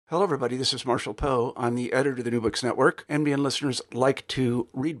Hello, everybody. This is Marshall Poe. I'm the editor of the New Books Network. NBN listeners like to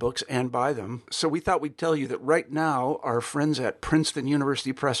read books and buy them. So we thought we'd tell you that right now, our friends at Princeton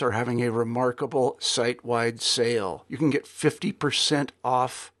University Press are having a remarkable site-wide sale. You can get 50%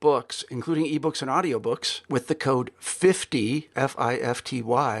 off books, including ebooks and audiobooks, with the code 50,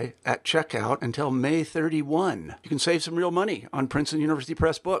 F-I-F-T-Y, at checkout until May 31. You can save some real money on Princeton University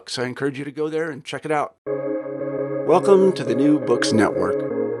Press books. I encourage you to go there and check it out. Welcome to the New Books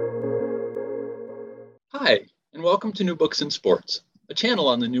Network. Hi, and welcome to New Books in Sports, a channel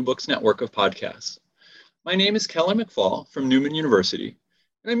on the New Books network of podcasts. My name is Kelly McFall from Newman University,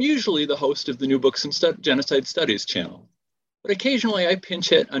 and I'm usually the host of the New Books in Genocide Studies channel. But occasionally I pinch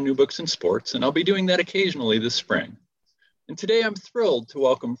hit on New Books in Sports, and I'll be doing that occasionally this spring. And today I'm thrilled to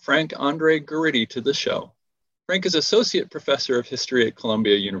welcome Frank Andre Guridy to the show. Frank is Associate Professor of History at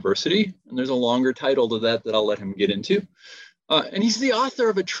Columbia University, and there's a longer title to that I'll let him get into. And he's the author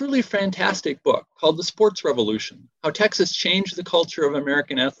of a truly fantastic book called The Sports Revolution: How Texas Changed the Culture of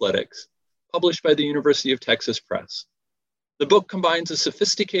American Athletics, published by the University of Texas Press. The book combines a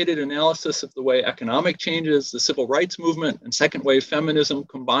sophisticated analysis of the way economic changes, the civil rights movement, and second wave feminism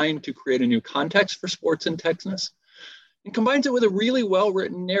combined to create a new context for sports in Texas, and combines it with a really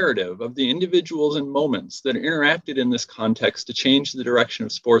well-written narrative of the individuals and moments that interacted in this context to change the direction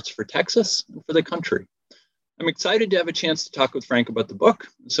of sports for Texas and for the country. I'm excited to have a chance to talk with Frank about the book.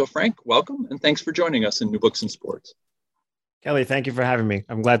 So Frank, welcome, and thanks for joining us in New Books in Sports. Kelly, thank you for having me.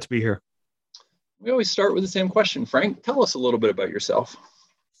 I'm glad to be here. We always start with the same question. Frank, tell us a little bit about yourself.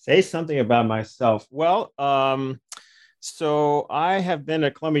 Say something about myself. Well, so I have been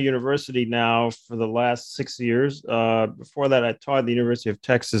at Columbia University now for the last 6 years. Before that, I taught at the University of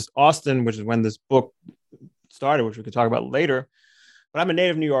Texas, Austin, which is when this book started, which we could talk about later. But I'm a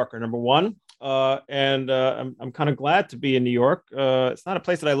native New Yorker, number one. I'm kind of glad to be in New York. It's not a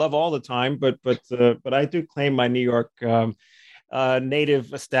place that I love all the time, but I do claim my New York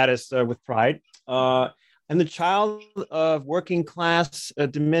native status with pride. I'm the child of working class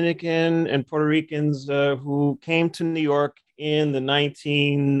Dominican and Puerto Ricans who came to New York in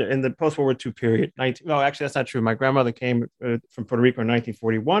the post-World War II period. Actually, that's not true. My grandmother came from Puerto Rico in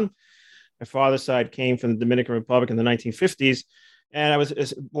 1941. My father's side came from the Dominican Republic in the 1950s. And I was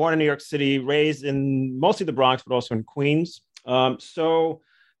born in New York City, raised in mostly the Bronx, but also in Queens. They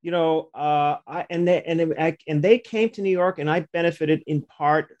came to New York, and I benefited in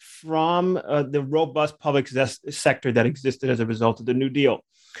part from the robust public sector that existed as a result of the New Deal.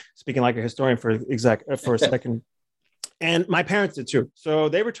 Speaking like a historian for a second, and my parents did too. So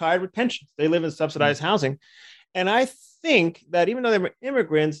they retired with pensions. They live in subsidized housing, and I think that even though they were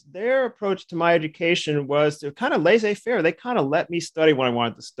immigrants, their approach to my education was to kind of laissez-faire. They kind of let me study what I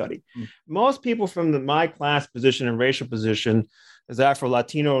wanted to study. Most people from my class position and racial position as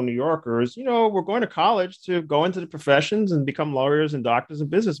Afro-Latino New Yorkers, were going to college to go into the professions and become lawyers and doctors and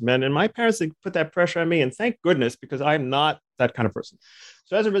businessmen. And my parents, they put that pressure on me, and thank goodness, because I'm not that kind of person.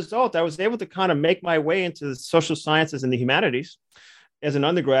 So as a result, I was able to kind of make my way into the social sciences and the humanities. As an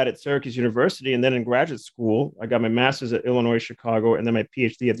undergrad at Syracuse University, and then in graduate school, I got my master's at Illinois Chicago, and then my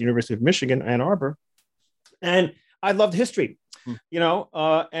PhD at the University of Michigan, Ann Arbor. And I loved history, and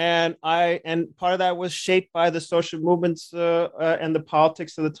part of that was shaped by the social movements and the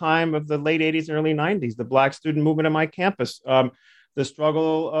politics of the time of the late 80s and early 90s, the Black student movement on my campus, the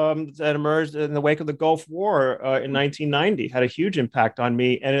struggle that emerged in the wake of the Gulf War in 1990 had a huge impact on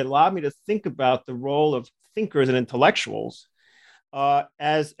me, and it allowed me to think about the role of thinkers and intellectuals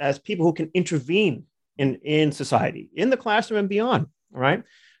as people who can intervene in society, in the classroom and beyond. Right.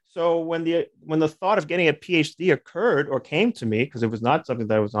 So when the thought of getting a PhD occurred or came to me, because it was not something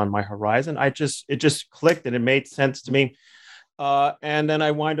that was on my horizon, it just clicked and it made sense to me. And then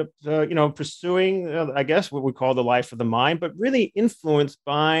I wind up, pursuing, I guess what we call the life of the mind, but really influenced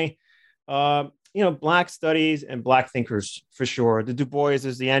by Black studies and Black thinkers, for sure. The Du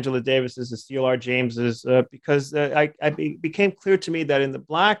Boises, the Angela Davises, the C.L.R. Jameses, because it became clear to me that in the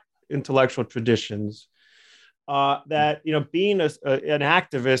Black intellectual traditions, that being an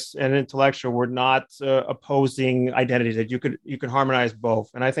activist and intellectual were not opposing identities, that you could harmonize both.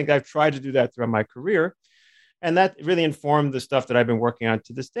 And I think I've tried to do that throughout my career. And that really informed the stuff that I've been working on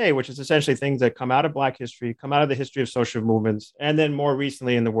to this day, which is essentially things that come out of Black history, come out of the history of social movements, and then more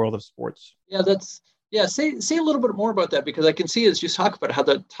recently in the world of sports. Say a little bit more about that, because I can see as you talk about how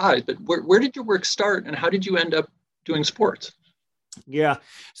that ties, but where did your work start and how did you end up doing sports? Yeah.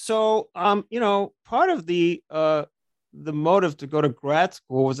 So, part of the motive to go to grad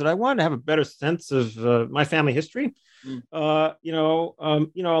school was that I wanted to have a better sense of my family history. A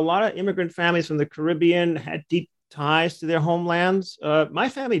lot of immigrant families from the Caribbean had deep ties to their homelands. My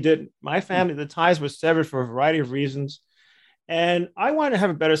family didn't. My family, the ties were severed for a variety of reasons. And I wanted to have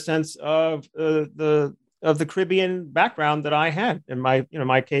a better sense of the Caribbean background that I had. In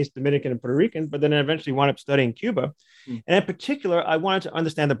my case, Dominican and Puerto Rican, but then I eventually wound up studying Cuba. And in particular, I wanted to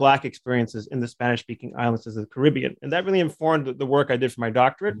understand the Black experiences in the Spanish-speaking islands of the Caribbean. And that really informed the work I did for my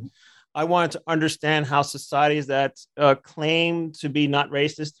doctorate. I wanted to understand how societies that claim to be not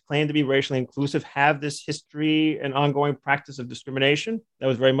racist, claim to be racially inclusive, have this history and ongoing practice of discrimination. That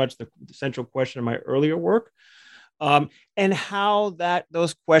was very much the central question of my earlier work. And how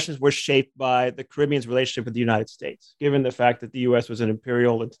those questions were shaped by the Caribbean's relationship with the United States, given the fact that the U.S. was an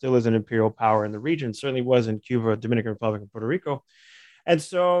imperial and still is an imperial power in the region, certainly was in Cuba, Dominican Republic, and Puerto Rico. And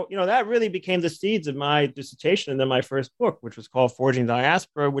so, that really became the seeds of my dissertation and then my first book, which was called Forging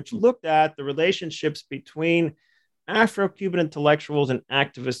Diaspora, which looked at the relationships between Afro-Cuban intellectuals and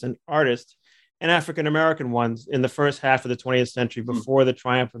activists and artists and African-American ones in the first half of the 20th century before the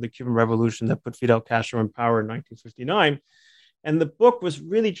triumph of the Cuban Revolution that put Fidel Castro in power in 1959. And the book was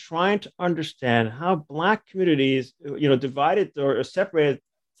really trying to understand how Black communities, divided or separated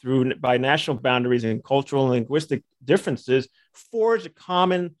by national boundaries and cultural and linguistic differences, forged a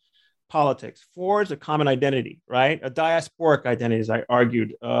common politics, forged a common identity, right? A diasporic identity, as I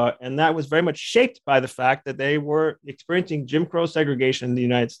argued. And that was very much shaped by the fact that they were experiencing Jim Crow segregation in the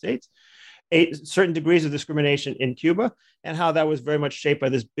United States, certain degrees of discrimination in Cuba, and how that was very much shaped by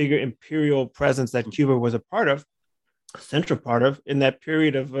this bigger imperial presence that Cuba was a central part of in that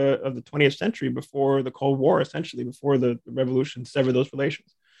period of the 20th century before the Cold War, essentially before the revolution severed those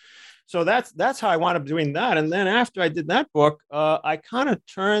relations. So that's how I wound up doing that. And then after I did that book, I kind of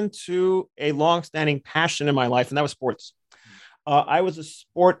turned to a longstanding passion in my life, and that was sports. I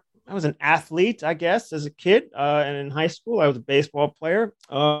was an athlete, I guess, as a kid, and in high school, I was a baseball player.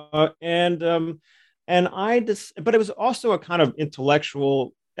 But it was also a kind of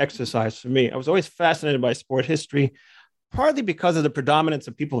intellectual exercise for me. I was always fascinated by sport history, partly because of the predominance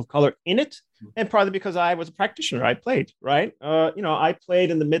of people of color in it, and partly because I was a practitioner. I played, right? I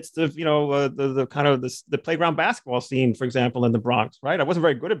played in the midst of, the playground basketball scene, for example, in the Bronx, right? I wasn't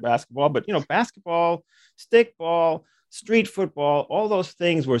very good at basketball, but, basketball, stickball, street football, all those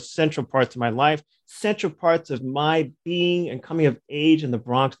things were central parts of my life, central parts of my being and coming of age in the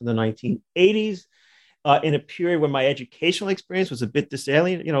Bronx in the 1980s. In a period when my educational experience was a bit a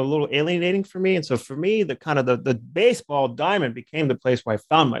little alienating for me. And so for me, the baseball diamond became the place where I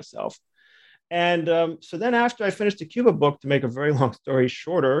found myself. And so then after I finished the Cuba book, to make a very long story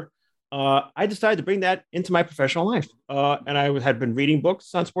shorter, I decided to bring that into my professional life. And I had been reading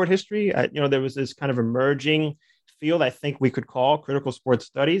books on sport history. There was this kind of emerging field I think we could call critical sports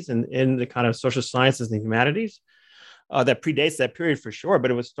studies in the kind of social sciences and humanities. That predates that period for sure,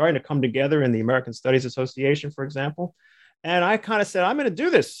 but it was starting to come together in the American Studies Association, for example. And I kind of said, I'm going to do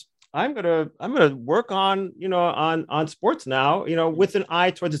this. I'm going to work on sports now, with an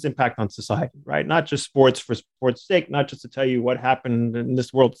eye towards its impact on society, right? Not just sports for sports' sake, not just to tell you what happened in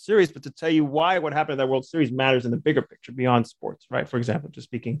this World Series, but to tell you why what happened in that World Series matters in the bigger picture beyond sports, right? For example, just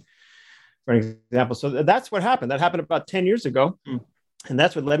speaking for an example. So that's what happened. That happened about 10 years ago. And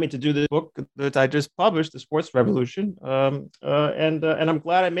that's what led me to do the book that I just published, The Sports Revolution. And I'm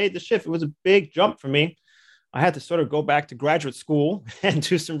glad I made the shift. It was a big jump for me. I had to sort of go back to graduate school and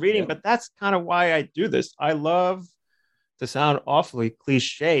do some reading, but that's kind of why I do this. I love to sound awfully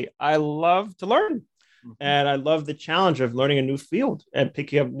cliche. I love to learn. And I love the challenge of learning a new field and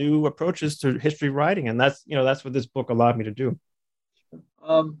picking up new approaches to history writing. And that's what this book allowed me to do.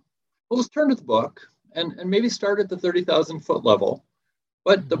 Well, let's turn to the book and maybe start at the 30,000 foot level.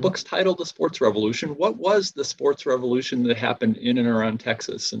 But the book's titled The Sports Revolution. What was the sports revolution that happened in and around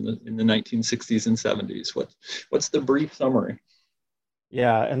Texas in the 1960s and 70s? What's the brief summary?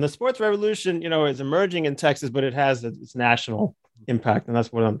 Yeah, and the sports revolution, is emerging in Texas, but it has its national impact, and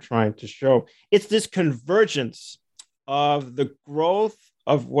that's what I'm trying to show. It's this convergence of the growth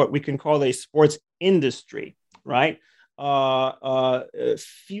of what we can call a sports industry, right?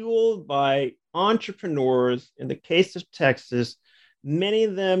 Fueled by entrepreneurs, in the case of Texas, many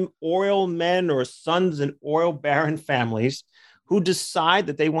of them oil men or sons in oil baron families who decide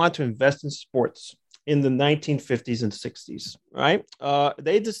that they want to invest in sports in the 1950s and 60s, right?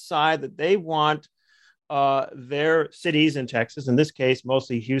 They decide that they want their cities in Texas, in this case,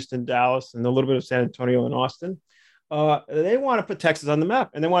 mostly Houston, Dallas, and a little bit of San Antonio and Austin. They want to put Texas on the map,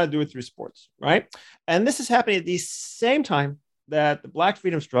 and they want to do it through sports, right? And this is happening at the same time that the Black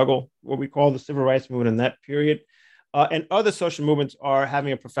freedom struggle, what we call the civil rights movement in that period, and other social movements are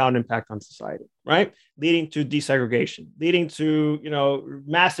having a profound impact on society, right? Leading to desegregation, leading to,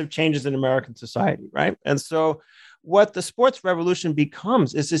 massive changes in American society, right? And so what the sports revolution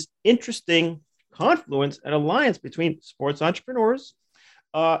becomes is this interesting confluence and alliance between sports entrepreneurs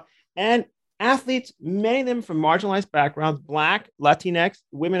and athletes, many of them from marginalized backgrounds, Black, Latinx,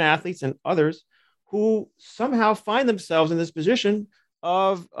 women athletes, and others who somehow find themselves in this position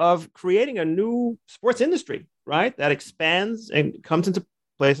of creating a new sports industry, right? That expands and comes into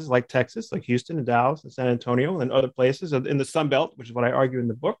places like Texas, like Houston and Dallas and San Antonio and other places in the Sun Belt, which is what I argue in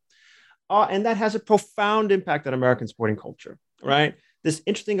the book. And that has a profound impact on American sporting culture, right? This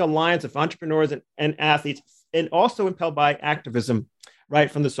interesting alliance of entrepreneurs and athletes, and also impelled by activism,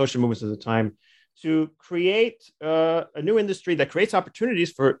 right, from the social movements of the time, to create a new industry that creates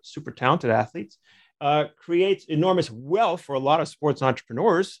opportunities for super talented athletes, creates enormous wealth for a lot of sports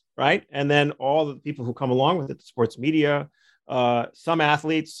entrepreneurs, right? And then all the people who come along with it, the sports media, some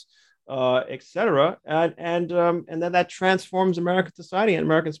athletes, et cetera. And then that transforms American society and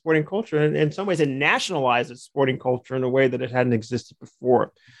American sporting culture. And in some ways, it nationalizes sporting culture in a way that it hadn't existed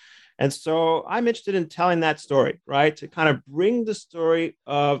before. And so I'm interested in telling that story, right? To kind of bring the story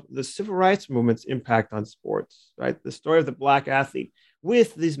of the civil rights movement's impact on sports, right? The story of the Black athlete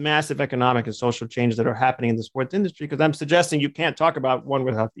with these massive economic and social changes that are happening in the sports industry, because I'm suggesting you can't talk about one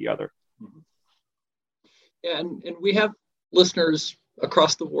without the other. Yeah, and we have listeners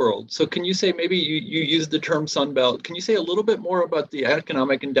across the world. So can you say, maybe you use the term Sun Belt, can you say a little bit more about the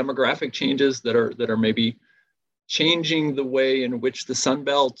economic and demographic changes that are maybe changing the way in which the Sun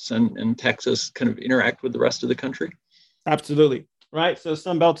Belts and Texas kind of interact with the rest of the country? Absolutely. Right. So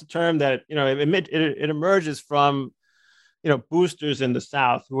Sun Belt's a term that, it emerges from, boosters in the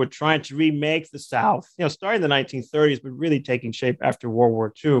South who were trying to remake the South, starting in the 1930s, but really taking shape after World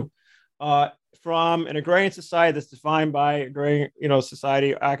War II, from an agrarian society that's defined by agrarian,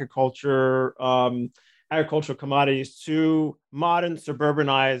 society, agriculture, agricultural commodities, to modern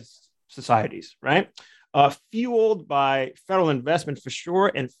suburbanized societies, right? Fueled by federal investment for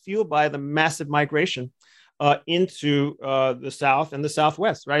sure, and fueled by the massive migration into the South and the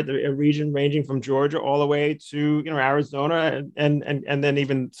Southwest, right? A region ranging from Georgia all the way to Arizona and then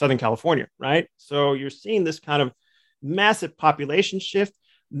even Southern California, right? So you're seeing this kind of massive population shift,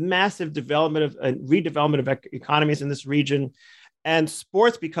 massive development of redevelopment of economies in this region, and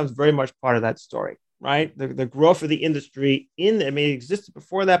sports becomes very much part of that story, right? The growth of the industry it existed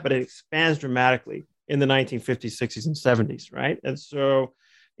before that, but it expands dramatically in the 1950s, 60s, and 70s, right? And so,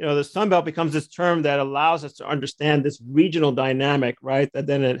 the Sun Belt becomes this term that allows us to understand this regional dynamic, right? That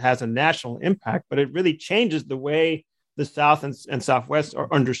then it has a national impact, but it really changes the way the South and Southwest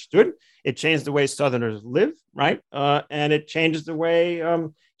are understood. It changes the way Southerners live, right? And it changes the way,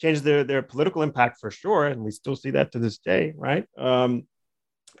 changes their political impact for sure. And we still see that to this day, right? And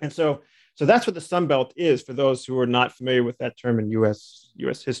so that's what the Sun Belt is for those who are not familiar with that term in U.S.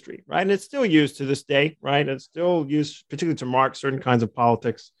 history, right? And it's still used to this day, right? It's still used particularly to mark certain kinds of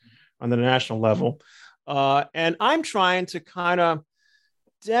politics on the national level. And I'm trying to kind of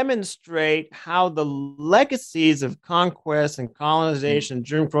demonstrate how the legacies of conquest and colonization,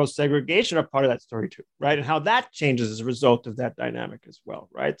 Jim Crow segregation are part of that story too, right? And how that changes as a result of that dynamic as well,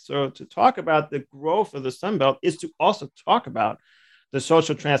 right? So to talk about the growth of the Sun Belt is to also talk about the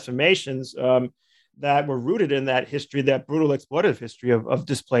social transformations that were rooted in that history, that brutal exploitative history of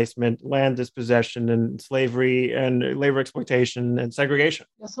displacement, land dispossession, and slavery, and labor exploitation, and segregation.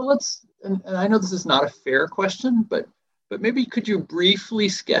 Yeah, so let's, and I know this is not a fair question, but maybe could you briefly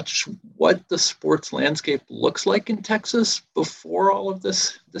sketch what the sports landscape looks like in Texas before all of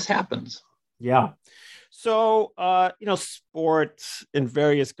this happens? Yeah. So, sports in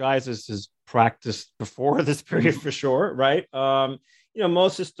various guises is practiced before this period for sure, right?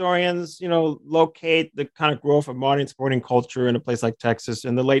 Most historians, locate the kind of growth of modern sporting culture in a place like Texas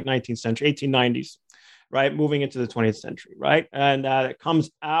in the late 19th century, 1890s, right? Moving into the 20th century, right? And it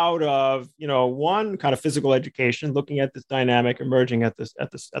comes out of, one kind of physical education, looking at this dynamic emerging at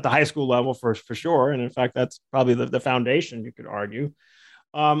the high school level for sure. And in fact, that's probably the foundation, you could argue.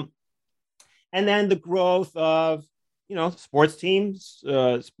 And then the growth of, sports teams,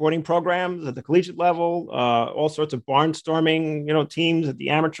 sporting programs at the collegiate level, all sorts of barnstorming, teams at the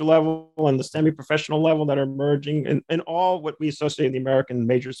amateur level and the semi-professional level that are emerging, and all what we associate in the American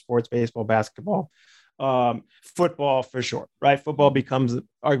major sports, baseball, basketball, football for sure, right? Football becomes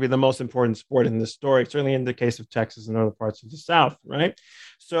arguably the most important sport in this story, certainly in the case of Texas and other parts of the South, right?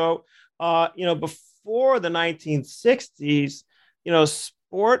 So, before the 1960s,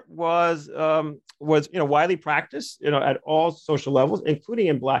 sport was widely practiced at all social levels, including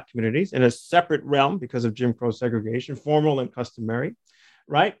in Black communities, in a separate realm because of Jim Crow segregation, formal and customary,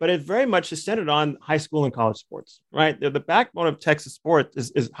 right? But it very much is centered on high school and college sports, right? The backbone of Texas sports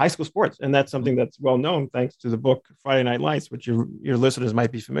is high school sports, and that's something that's well known thanks to the book Friday Night Lights, which your listeners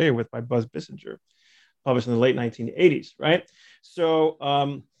might be familiar with, by Buzz Bissinger, published in the late 1980s, right? So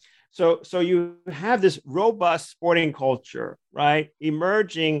you have this robust sporting culture, right,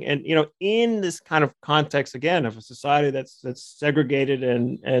 emerging, and in this kind of context again of a society that's segregated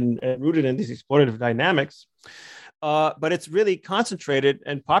and rooted in these exploitative dynamics, but it's really concentrated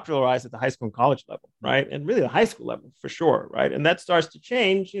and popularized at the high school and college level, right, and really the high school level for sure, right, and that starts to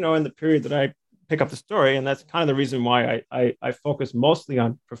change, in the period that I pick up the story, and that's kind of the reason why I focus mostly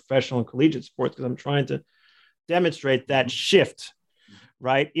on professional and collegiate sports, because I'm trying to demonstrate that shift,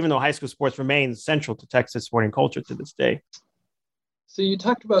 right? Even though high school sports remains central to Texas sporting culture to this day. So you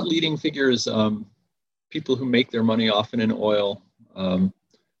talked about leading figures, people who make their money often in oil,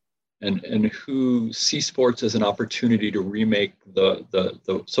 and who see sports as an opportunity to remake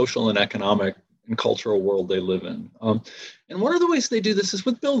the social and economic and cultural world they live in. And one of the ways they do this is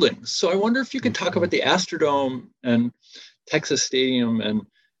with buildings. So I wonder if you could talk about the Astrodome and Texas Stadium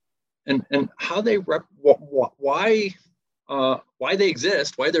and how they why they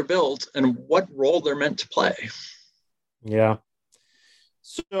exist, why they're built, and what role they're meant to play. Yeah.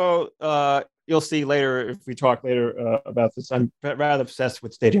 So you'll see later, if we talk later about this, I'm rather obsessed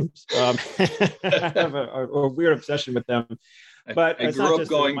with stadiums. I have a weird obsession with them. But I grew up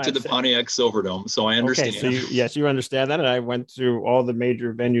going to the Pontiac Silverdome, so I understand. Okay, so you understand that, and I went to all the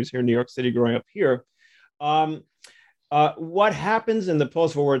major venues here in New York City growing up here. What happens in the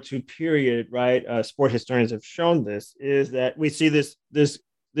post-World War II period, right? Sport historians have shown this, is that we see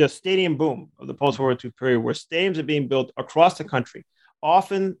the stadium boom of the post-World War II period, where stadiums are being built across the country,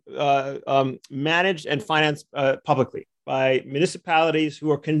 often managed and financed publicly by municipalities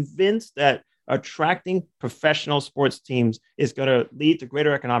who are convinced that attracting professional sports teams is going to lead to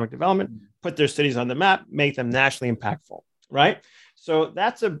greater economic development, put their cities on the map, make them nationally impactful, right? So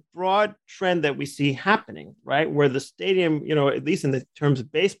that's a broad trend that we see happening, right? Where the stadium, at least in the terms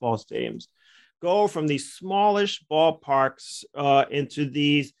of baseball stadiums, go from these smallish ballparks into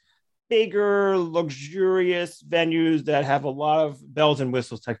these bigger, luxurious venues that have a lot of bells and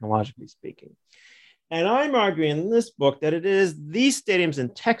whistles, technologically speaking. And I'm arguing in this book that it is these stadiums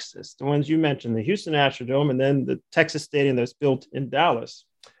in Texas, the ones you mentioned, the Houston Astrodome, and then the Texas Stadium that's built in Dallas,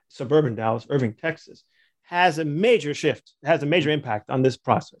 suburban Dallas, Irving, Texas, has a major shift, has a major impact on this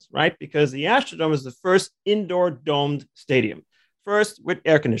process, right? Because the Astrodome is the first indoor domed stadium, first with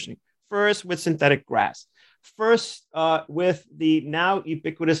air conditioning, first with synthetic grass, first with the now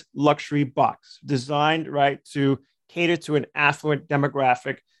ubiquitous luxury box, designed, right, to cater to an affluent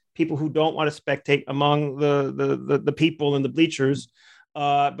demographic, people who don't want to spectate among the people in the bleachers,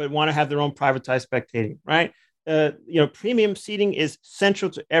 but want to have their own privatized spectating, right? Premium seating is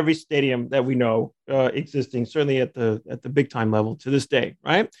central to every stadium that we know existing, certainly at the big time level to this day,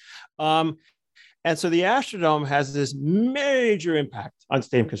 right? And so the Astrodome has this major impact on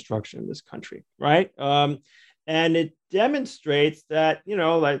stadium construction in this country, right? And it demonstrates that,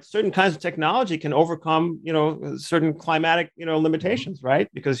 like certain kinds of technology can overcome, certain climatic, limitations, right?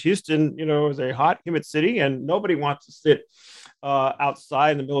 Because Houston, is a hot, humid city, and nobody wants to sit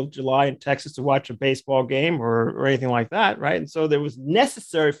outside in the middle of July in Texas to watch a baseball game or anything like that, right? And so it was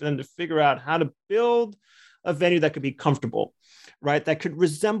necessary for them to figure out how to build a venue that could be comfortable, right? That could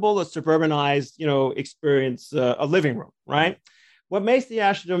resemble a suburbanized, experience, a living room, right? What makes the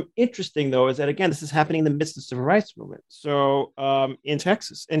Astrodome interesting, though, is that, again, this is happening in the midst of the civil rights movement. So in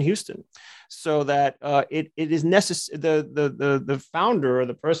Texas, in Houston, so that it is necessary. The founder, or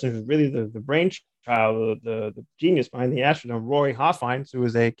the person who's really the brainchild, the genius behind the Astrodome, Roy Hoffines, who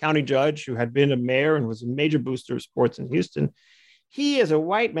was a county judge who had been a mayor and was a major booster of sports in Houston, he, as a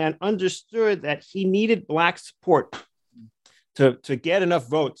white man, understood that he needed Black support to get enough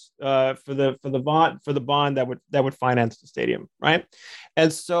votes for the bond that would finance the stadium, right?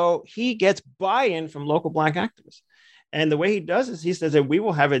 And so he gets buy-in from local Black activists. And the way he does is he says that we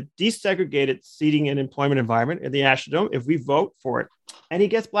will have a desegregated seating and employment environment in the Astrodome if we vote for it. And he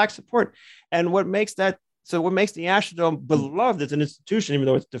gets Black support. And what makes the Astrodome beloved as an institution, even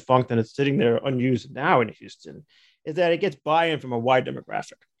though it's defunct and it's sitting there unused now in Houston, is that it gets buy-in from a wide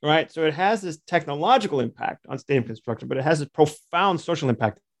demographic, right? So it has this technological impact on stadium construction, but it has a profound social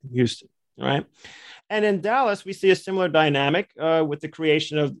impact in Houston, right? And in Dallas, we see a similar dynamic with the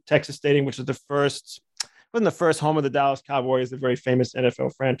creation of Texas Stadium, which was wasn't the first home of the Dallas Cowboys, the very famous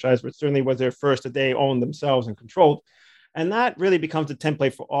NFL franchise, but certainly was their first that they owned themselves and controlled. And that really becomes the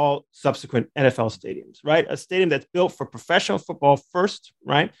template for all subsequent NFL stadiums, right? A stadium that's built for professional football first,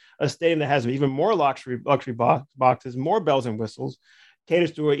 right? A stadium that has even more luxury boxes, more bells and whistles,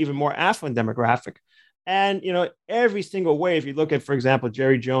 caters to an even more affluent demographic. And, every single way, if you look at, for example,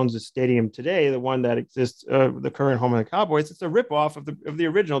 Jerry Jones' stadium today, the one that exists, the current home of the Cowboys, it's a ripoff of the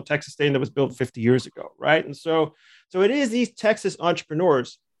original Texas stadium that was built 50 years ago, right? And so it is these Texas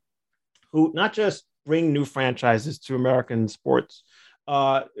entrepreneurs who not just bring new franchises to American sports,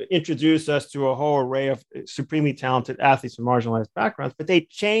 introduce us to a whole array of supremely talented athletes from marginalized backgrounds, but they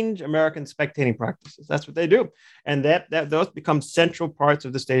change American spectating practices. That's what they do, and that those become central parts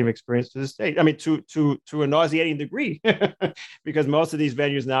of the stadium experience to the state. I mean, to a nauseating degree, because most of these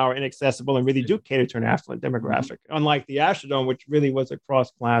venues now are inaccessible and really do cater to an affluent demographic, unlike the Astrodome, which really was a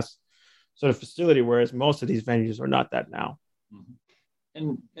cross-class sort of facility, whereas most of these venues are not that now.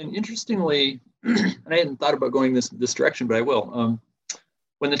 And interestingly, and I hadn't thought about going this direction, but I will.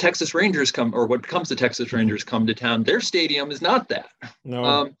 When the Texas Rangers come, or what becomes the Texas Rangers come to town, their stadium is not that.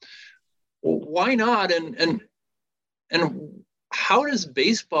 No. Why not? And how does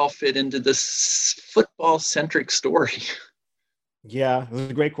baseball fit into this football-centric story? Yeah, it was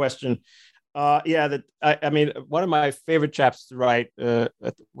a great question. I mean, one of my favorite chapters to write.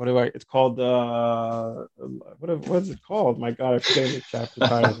 It's called. What is it called? My God, I forget the chapter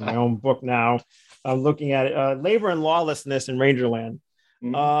title in my own book now. I'm looking at it. Labor and Lawlessness in Rangerland.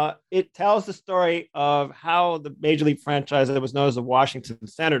 It tells the story of how the Major League franchise that was known as the Washington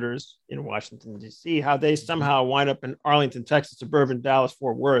Senators in Washington, D.C., how they somehow wind up in Arlington, Texas, suburban Dallas,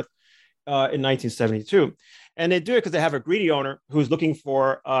 Fort Worth in 1972. And they do it because they have a greedy owner who's looking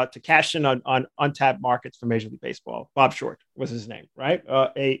for to cash in on untapped markets for Major League Baseball. Bob Short was his name, right?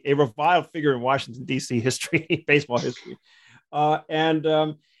 A reviled figure in Washington, D.C. history, baseball history.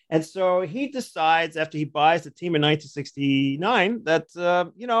 And so he decides after he buys the team in 1969 that,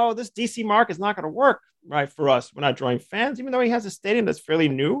 this DC market is not going to work right for us. We're not drawing fans, even though he has a stadium that's fairly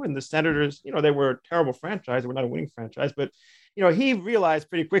new. And the Senators, they were a terrible franchise. They were not a winning franchise. But, he realized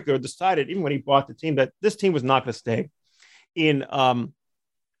pretty quickly, or decided even when he bought the team, that this team was not going to stay in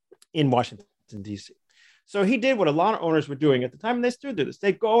Washington, D.C. So he did what a lot of owners were doing at the time, and they still do this.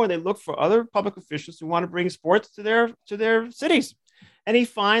 They go and they look for other public officials who want to bring sports to their cities. And he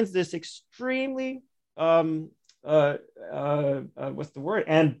finds this extremely, ambitious,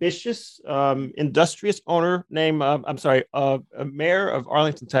 industrious owner named, a mayor of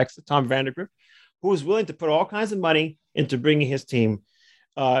Arlington, Texas, Tom Vandergrift, who was willing to put all kinds of money into bringing his team,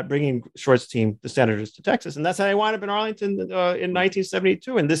 bringing Short's team, the Senators, to Texas. And that's how they wound up in Arlington in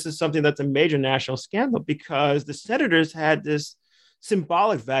 1972. And this is something that's a major national scandal because the Senators had this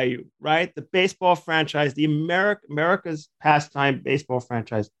symbolic value, right? The baseball franchise, the America's pastime baseball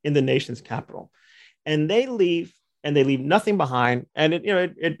franchise in the nation's capital. And they leave nothing behind. And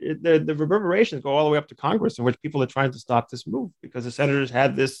the reverberations go all the way up to Congress, in which people are trying to stop this move because the Senators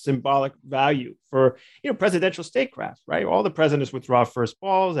had this symbolic value for, presidential statecraft, right? All the presidents would throw out first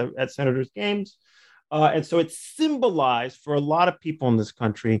balls at Senators games. And so it symbolized for a lot of people in this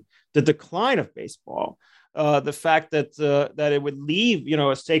country the decline of baseball. The fact that it would leave,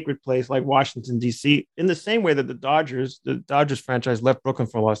 a sacred place like Washington, D.C., in the same way that the Dodgers franchise left Brooklyn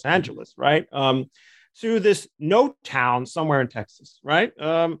for Los Angeles, right? To this no town somewhere in Texas, right?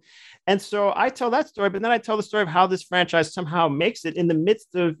 And so I tell that story, but then I tell the story of how this franchise somehow makes it in the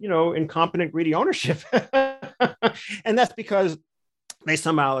midst of, incompetent, greedy ownership. And that's because they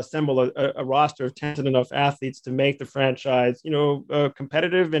somehow assemble a roster of talented enough athletes to make the franchise,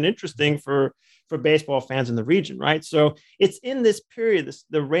 competitive and interesting for baseball fans in the region, right? So it's in this period,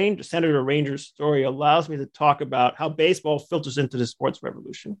 the Senator Rangers story allows me to talk about how baseball filters into the sports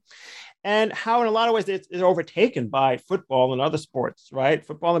revolution and how in a lot of ways it's overtaken by football and other sports, right?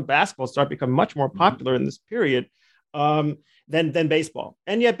 Football and basketball start becoming much more popular in this period than baseball.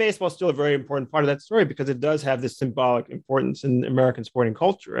 And yet baseball is still a very important part of that story because it does have this symbolic importance in American sporting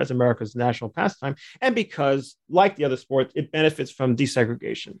culture as America's national pastime. And because, like the other sports, it benefits from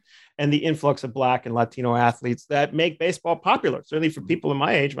desegregation and the influx of Black and Latino athletes that make baseball popular, certainly for people in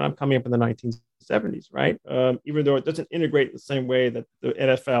my age when I'm coming up in the 1970s, right? Even though it doesn't integrate the same way that the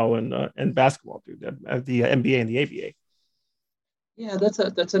NFL and basketball do, the NBA and the ABA. Yeah,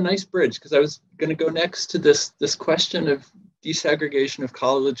 that's a nice bridge because I was going to go next to this question of desegregation of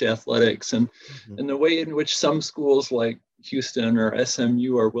college athletics and the way in which some schools like Houston or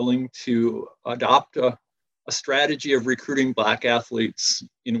SMU are willing to adopt a strategy of recruiting Black athletes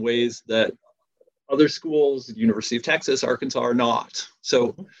in ways that other schools, the University of Texas, Arkansas, are not.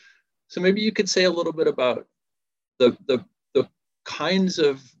 So maybe you could say a little bit about the kinds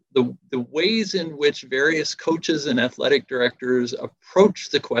of the ways in which various coaches and athletic directors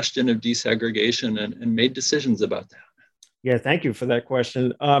approached the question of desegregation and made decisions about that? Yeah, thank you for that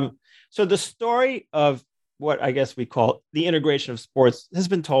question. So the story of what I guess we call the integration of sports has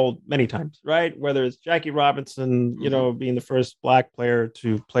been told many times, right? Whether it's Jackie Robinson, being the first Black player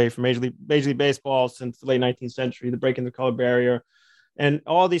to play for Major League Baseball since the late 19th century, the breaking the color barrier, and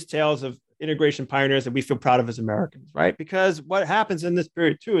all these tales of integration pioneers that we feel proud of as Americans, right? Because what happens in this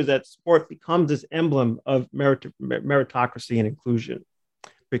period too is that sport becomes this emblem of meritocracy and inclusion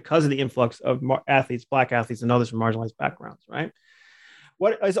because of the influx of athletes, Black athletes, and others from marginalized backgrounds, right?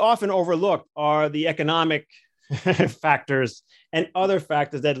 What is often overlooked are the economic factors and other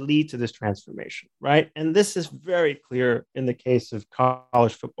factors that lead to this transformation, right? And this is very clear in the case of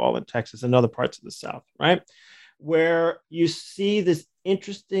college football in Texas and other parts of the South, right? Where you see this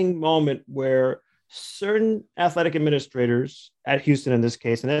interesting moment where certain athletic administrators at Houston, in this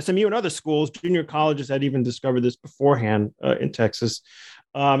case, and SMU and other schools, junior colleges had even discovered this beforehand in Texas,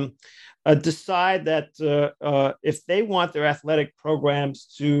 decide that if they want their athletic programs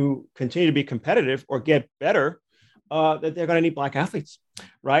to continue to be competitive or get better, that they're going to need Black athletes,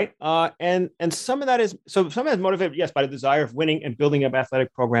 right? And some of that is motivated, yes, by the desire of winning and building up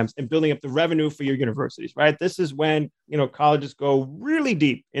athletic programs and building up the revenue for your universities, right? This is when colleges go really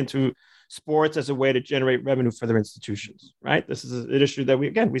deep into sports as a way to generate revenue for their institutions, right? This is an issue that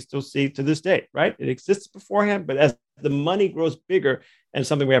we still see to this day, right? It exists beforehand, but as the money grows bigger, and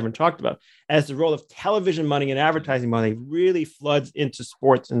something we haven't talked about, as the role of television money and advertising money really floods into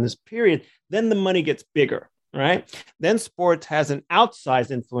sports in this period, then the money gets bigger, right? Then sports has an outsized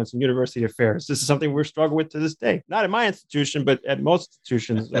influence in university affairs. This is something we're struggling with to this day. Not in my institution, but at most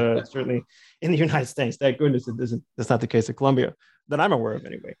institutions, certainly in the United States. Thank goodness that's not the case at Columbia, that I'm aware of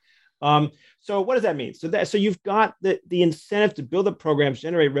anyway. So what does that mean? So you've got the incentive to build up programs,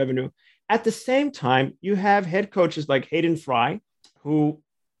 generate revenue. At the same time, you have head coaches like Hayden Fry, who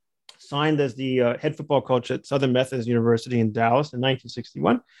signed as the head football coach at Southern Methodist University in Dallas in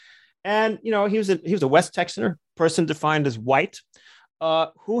 1961. And, he was a West Texaner, person defined as white,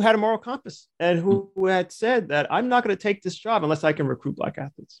 who had a moral compass and who had said that I'm not going to take this job unless I can recruit Black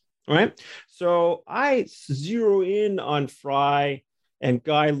athletes. All right. So I zero in on Fry and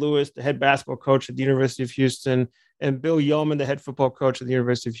Guy Lewis, the head basketball coach at the University of Houston, and Bill Yeoman, the head football coach at the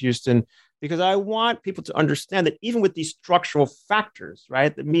University of Houston, because I want people to understand that even with these structural factors,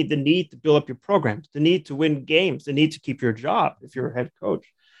 right, the need to build up your programs, the need to win games, the need to keep your job if you're a head coach,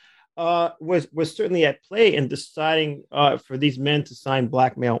 was certainly at play in deciding for these men to sign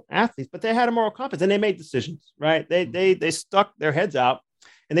Black male athletes. But they had a moral compass and they made decisions, right? They stuck their heads out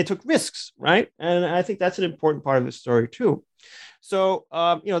and they took risks, right? And I think that's an important part of the story too. So,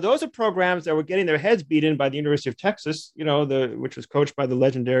 those are programs that were getting their heads beat in by the University of Texas, which was coached by the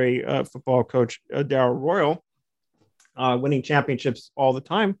legendary football coach Darrell Royal, winning championships all the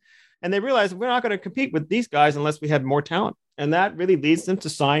time. And they realized we're not going to compete with these guys unless we have more talent. And that really leads them to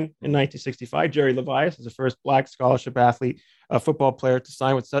sign in 1965. Jerry Levias is the first Black scholarship athlete, football player to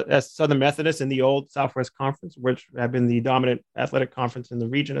sign with Southern Methodist in the old Southwest Conference, which had been the dominant athletic conference in the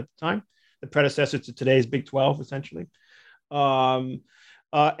region at the time, the predecessor to today's Big 12, essentially. And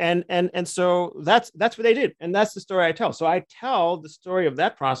so that's what they did. And that's the story I tell. So I tell the story of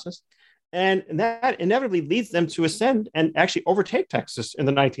that process, and that inevitably leads them to ascend and actually overtake Texas in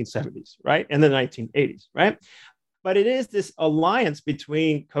the 1970s, right? And the 1980s, right? But it is this alliance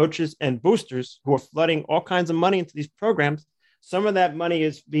between coaches and boosters who are flooding all kinds of money into these programs. Some of that money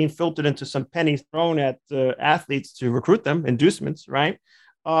is being filtered into some pennies thrown at athletes to recruit them, inducements, right?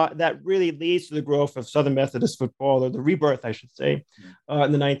 That really leads to the growth of Southern Methodist football, or the rebirth, I should say,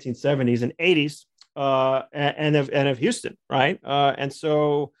 in the 1970s and 80s, and of Houston, right? And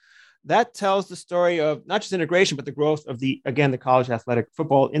so that tells the story of not just integration, but the growth of the college athletic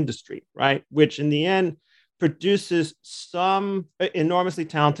football industry, right? Which in the end produces some enormously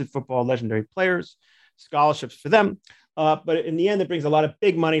talented football legendary players, scholarships for them. But in the end, it brings a lot of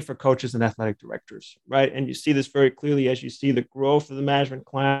big money for coaches and athletic directors, right? And you see this very clearly as you see the growth of the management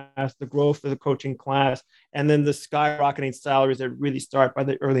class, the growth of the coaching class, and then the skyrocketing salaries that really start by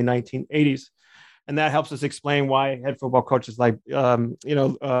the early 1980s. And that helps us explain why head football coaches like, Saban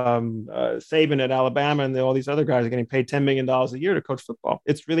at Alabama and all these other guys are getting paid $10 million a year to coach football.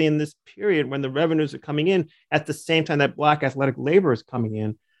 It's really in this period when the revenues are coming in at the same time that Black athletic labor is coming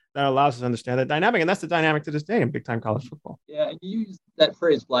in that allows us to understand that dynamic. And that's the dynamic to this day in big time college football. Yeah, and you use that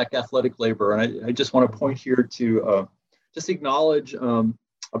phrase, Black athletic labor. And I just want to point here to just acknowledge a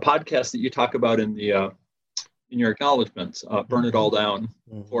podcast that you talk about in the in your acknowledgments, Burn It All Down,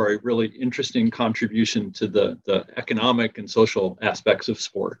 for a really interesting contribution to the economic and social aspects of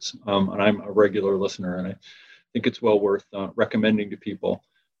sports. And I'm a regular listener, and I think it's well worth recommending to people.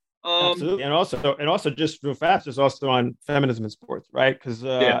 Absolutely, and also just real fast, it's also on feminism in sports, right? Because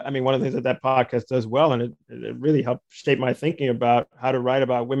I mean, one of the things that podcast does well, and it really helped shape my thinking about how to write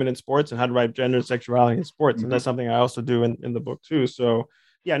about women in sports and how to write gender and sexuality in sports, and that's something I also do in the book too. So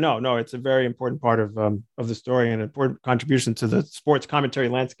yeah, no, it's a very important part of the story and an important contribution to the sports commentary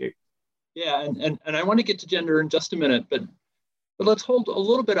landscape. Yeah, and I want to get to gender in just a minute, but let's hold a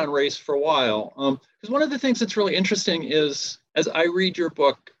little bit on race for a while, because one of the things that's really interesting is, as I read your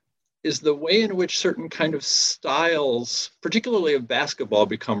book, is the way in which certain kind of styles, particularly of basketball,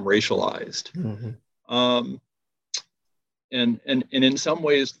 become racialized. And in some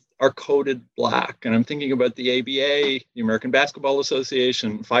ways are coded black. And I'm thinking about the ABA, the American Basketball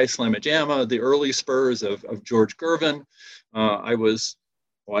Association, Phi Slamma Jamma, the early Spurs of George Gervin. I was,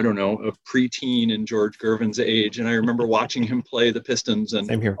 I don't know, a preteen in George Gervin's age. And I remember watching him play the Pistons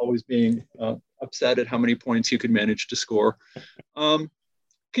and always being upset at how many points he could manage to score.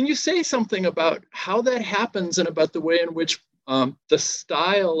 Can you say something about how that happens and about the way in which the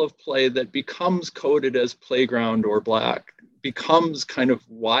style of play that becomes coded as playground or black becomes kind of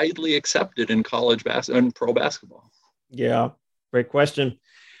widely accepted in college basketball and pro basketball? Yeah, great question.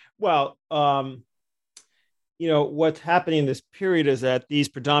 Well, what's happening in this period is that these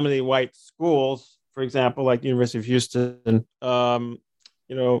predominantly white schools, for example, like the University of Houston, who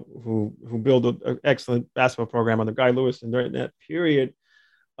build an excellent basketball program under Guy Lewis, and during that period,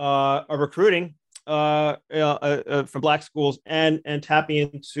 are recruiting from black schools and tapping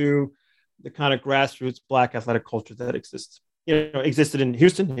into the kind of grassroots black athletic culture that existed in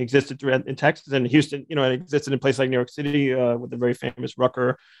Houston, existed in Texas, and Houston, it existed in places like New York City with the very famous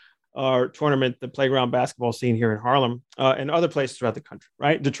Rucker tournament, the playground basketball scene here in Harlem, and other places throughout the country,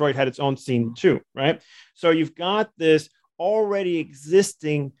 right? Detroit had its own scene too, right? So you've got this already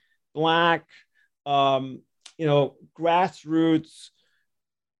existing black, grassroots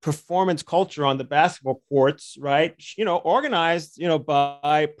performance culture on the basketball courts, right? Organized,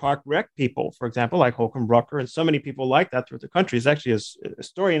 by park rec people, for example, like Holcomb Rucker, and so many people like that throughout the country. Is actually a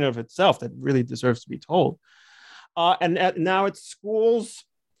story in and of itself that really deserves to be told. And now it's schools,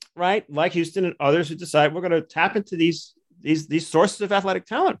 right, like Houston and others, who decide we're going to tap into these sources of athletic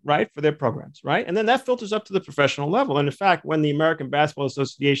talent, right, for their programs, right? And then that filters up to the professional level. And in fact, when the American Basketball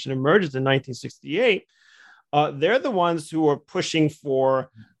Association emerges in 1968, they're the ones who are pushing for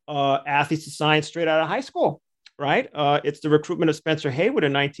athletes to sign straight out of high school, right? It's the recruitment of Spencer Haywood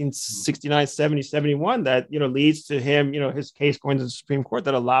in 1969, 70, 71 that, leads to him, his case going to the Supreme Court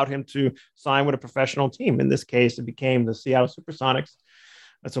that allowed him to sign with a professional team. In this case, it became the Seattle Supersonics.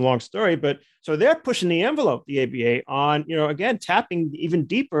 That's a long story, but so they're pushing the envelope, the ABA, on, again, tapping even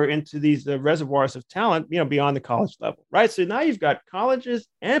deeper into these reservoirs of talent, beyond the college level, right? So now you've got colleges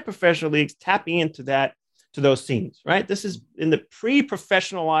and professional leagues tapping into those scenes, right? This is in the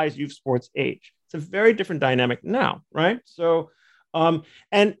pre-professionalized youth sports age. It's a very different dynamic now, right? So, and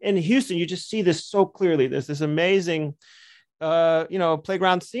in Houston, you just see this so clearly. There's this amazing,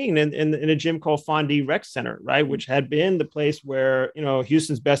 playground scene in a gym called Fondee Rec Center, right? Which had been the place where,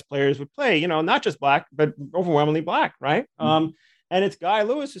 Houston's best players would play, not just black, but overwhelmingly black, right? And it's Guy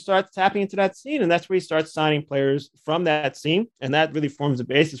Lewis who starts tapping into that scene. And that's where he starts signing players from that scene. And that really forms the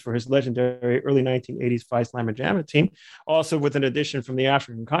basis for his legendary early 1980s Phi Slamma Jamma team. Also with an addition from the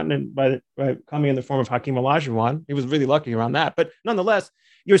African continent by coming in the form of Hakeem Olajuwon. He was really lucky around that. But nonetheless,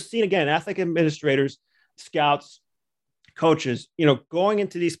 you're seeing, again, athletic administrators, scouts, coaches, going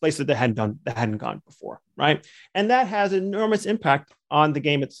into these places that hadn't gone before, right? And that has enormous impact on the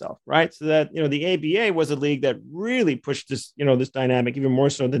game itself, right? So that, the ABA was a league that really pushed this, this dynamic even more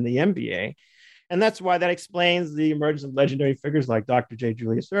so than the NBA. And that's why that explains the emergence of legendary figures like Dr. J.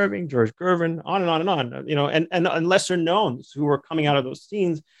 Julius Erving, George Gervin, on and on and on, and lesser knowns who were coming out of those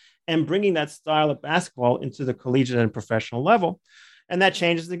scenes and bringing that style of basketball into the collegiate and professional level. And that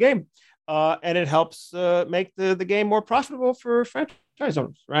changes the game. And it helps make the game more profitable for franchise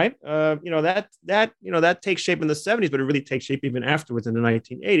owners, right? That takes shape in the 70s, but it really takes shape even afterwards in the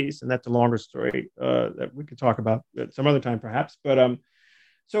 1980s. And that's a longer story that we could talk about at some other time, perhaps. But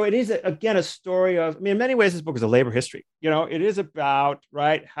so it is, again, a story of, in many ways, this book is a labor history. It is about,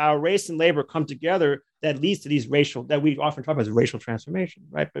 right, how race and labor come together that leads to these that we often talk about as racial transformation,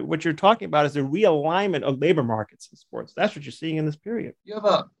 right? But what you're talking about is the realignment of labor markets in sports. That's what you're seeing in this period. You have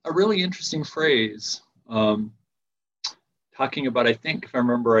a really interesting phrase, talking about, I think, if I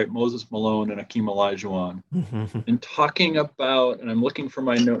remember right, Moses Malone and Akeem Olajuwon, and talking about, and I'm looking for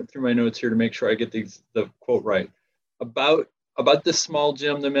my note through my notes here to make sure I get the quote right, about this small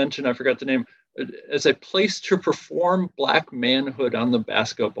gym they mentioned, I forgot the name, as a place to perform Black manhood on the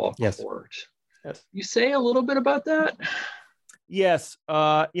basketball court. Yes. You say a little bit about that? Yes.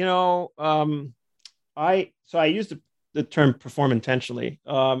 I used the term perform intentionally.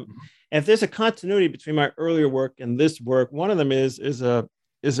 And if there's a continuity between my earlier work and this work, one of them is a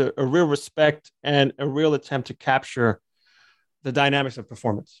real respect and a real attempt to capture the dynamics of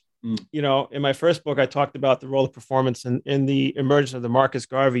performance. In my first book, I talked about the role of performance in the emergence of the Marcus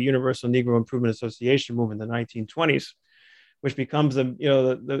Garvey Universal Negro Improvement Association movement in the 1920s, which becomes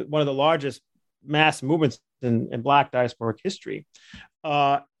one of the largest mass movements in Black diasporic history,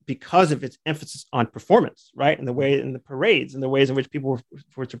 because of its emphasis on performance, right? And the parades and the ways in which people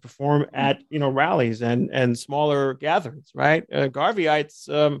were to perform at rallies and smaller gatherings, right?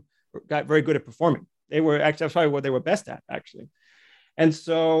 Garveyites got very good at performing. They were actually, that's probably what they were best at, actually. And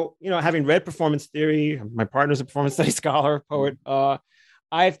so, having read performance theory, my partner's a performance studies scholar, poet,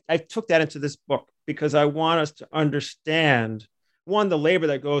 I took that into this book because I want us to understand, one, the labor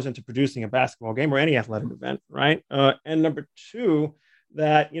that goes into producing a basketball game or any athletic event, right? And number two,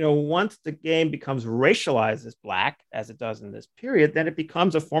 that, once the game becomes racialized as Black, as it does in this period, then it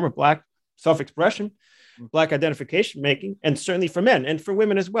becomes a form of Black self-expression, Black identification making, and certainly for men and for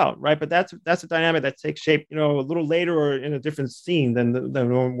women as well, right? But that's a dynamic that takes shape, a little later or in a different scene than the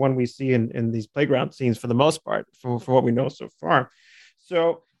one we see in these playground scenes for the most part, for what we know so far.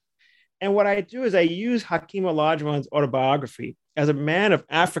 So, and what I do is I use Hakeem Olajuwon's autobiography as a man of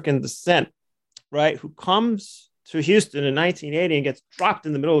African descent, right, who comes to Houston in 1980 and gets dropped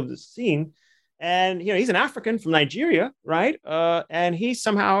in the middle of the scene. And, he's an African from Nigeria, right? And he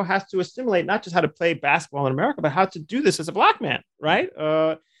somehow has to assimilate not just how to play basketball in America, but how to do this as a Black man, right?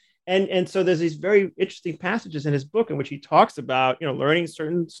 And so there's these very interesting passages in his book in which he talks about, learning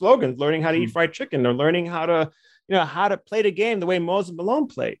certain slogans, learning how to eat fried chicken, or learning how to play the game the way Moses Malone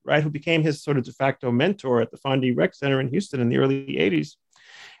played, right? Who became his sort of de facto mentor at the Fondy Rec Center in Houston in the early 80s.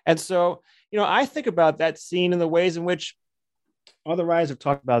 And so, I think about that scene and the ways in which other writers have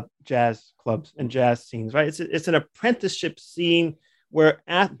talked about jazz clubs and jazz scenes, right? It's an apprenticeship scene where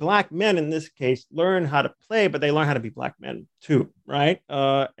Black men, in this case, learn how to play, but they learn how to be Black men too, right?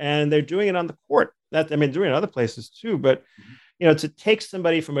 And they're doing it on the court. Doing it in other places too, but to take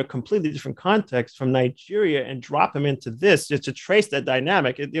somebody from a completely different context from Nigeria and drop him into this, just to trace that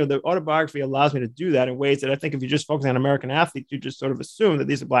dynamic. The autobiography allows me to do that in ways that I think if you just focus on American athletes, you just sort of assume that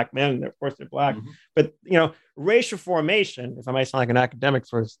these are Black men, and of course they're Black. But, racial formation, if I might sound like an academic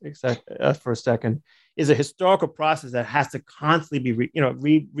for a second, is a historical process that has to constantly be,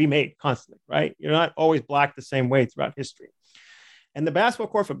 remade constantly, right? You're not always Black the same way throughout history. And the basketball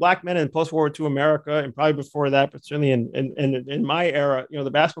court for Black men in post-World War II America, and probably before that, but certainly in my era,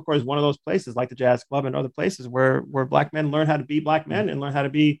 the basketball court is one of those places, like the Jazz Club and other places, where Black men learn how to be Black men and learn how to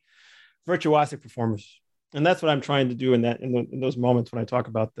be virtuosic performers. And that's what I'm trying to do in those moments when I talk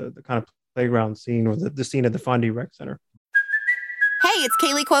about the kind of playground scene or the scene at the Fondy Rec Center. Hey, it's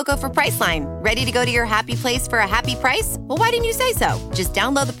Kaylee Cuoco for Priceline. Ready to go to your happy place for a happy price? Well, why didn't you say so? Just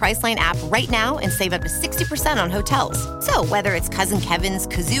download the Priceline app right now and save up to 60% on hotels. So whether it's Cousin Kevin's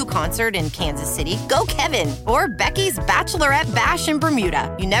Kazoo Concert in Kansas City, go Kevin, or Becky's Bachelorette Bash in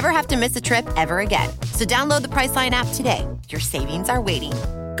Bermuda, you never have to miss a trip ever again. So download the Priceline app today. Your savings are waiting.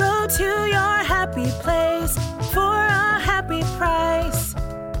 Go to your happy place for a happy price.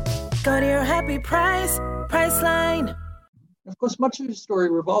 Go to your happy price, Priceline. Of course, much of the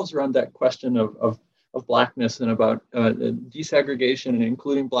story revolves around that question of Blackness and about desegregation and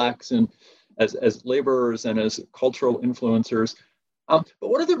including Blacks and as laborers and as cultural influencers. But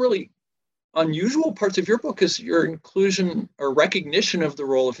one of the really unusual parts of your book is your inclusion or recognition of the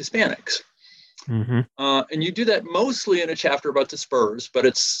role of Hispanics. And you do that mostly in a chapter about the Spurs, but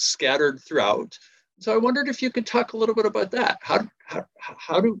it's scattered throughout. So I wondered if you could talk a little bit about that.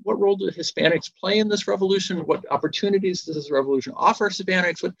 What role do Hispanics play in this revolution? What opportunities does this revolution offer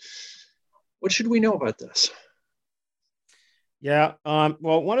Hispanics? What should we know about this? Yeah.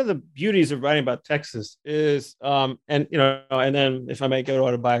 Well, one of the beauties of writing about Texas is, and then if I may go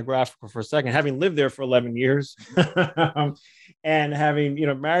autobiographical for a second, having lived there for 11 years and having,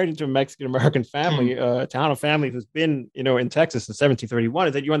 married into a Mexican-American family, a Tejano family who's been, in Texas since 1731,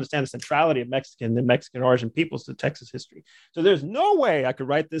 is that you understand the centrality of Mexican and Mexican origin peoples to Texas history. So there's no way I could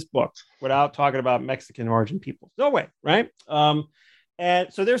write this book without talking about Mexican origin peoples. No way. Right.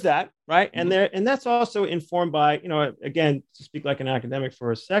 And so there's that, right? And that's also informed by, again, to speak like an academic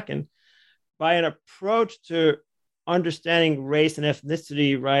for a second, by an approach to understanding race and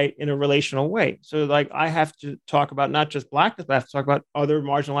ethnicity, right, in a relational way. So like I have to talk about not just blackness, but I have to talk about other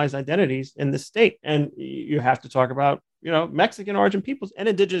marginalized identities in the state. And you have to talk about, Mexican origin peoples and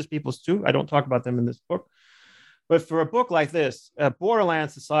indigenous peoples too. I don't talk about them in this book. But for a book like this, a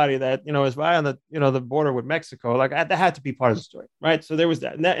borderland society that, is right on the, the border with Mexico, like that had to be part of the story, right? So there was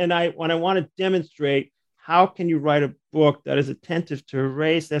that. When I want to demonstrate how can you write a book that is attentive to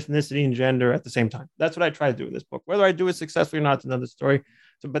race, ethnicity, and gender at the same time? That's what I try to do in this book. Whether I do it successfully or not is another story.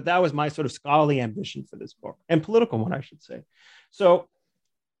 But that was my sort of scholarly ambition for this book, and political one, I should say. So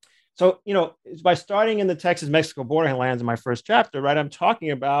by starting in the Texas-Mexico borderlands in my first chapter, right, I'm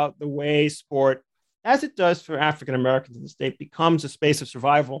talking about the way sport, as it does for African Americans in the state, becomes a space of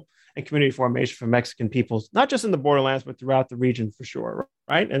survival and community formation for Mexican peoples, not just in the borderlands, but throughout the region for sure,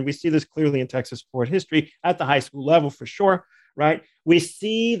 right? And we see this clearly in Texas sport history at the high school level for sure, right? We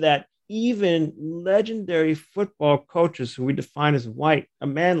see that even legendary football coaches who we define as white, a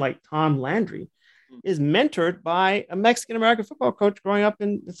man like Tom Landry, is mentored by a Mexican American football coach growing up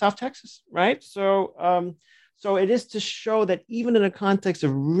in South Texas, right? So it is to show that even in a context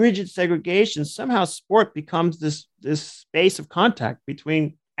of rigid segregation, somehow sport becomes this space of contact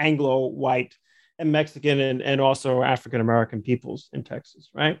between Anglo, white, and Mexican, and also African American peoples in Texas,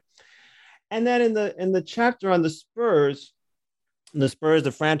 right? And then in the chapter on the Spurs,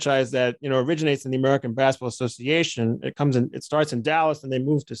 the franchise that originates in the American Basketball Association, it starts in Dallas, and they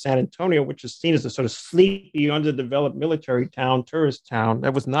move to San Antonio, which is seen as a sort of sleepy, underdeveloped military town, tourist town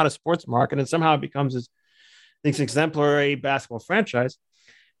that was not a sports market, and somehow it becomes this exemplary basketball franchise.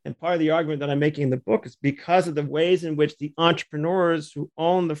 And part of the argument that I'm making in the book is because of the ways in which the entrepreneurs who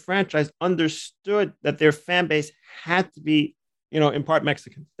own the franchise understood that their fan base had to be, in part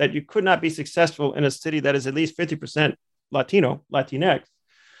Mexican, that you could not be successful in a city that is at least 50% Latino, Latinx,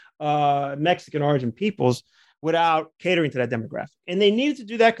 Mexican origin peoples without catering to that demographic. And they needed to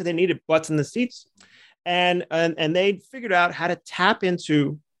do that because they needed butts in the seats. And they figured out how to tap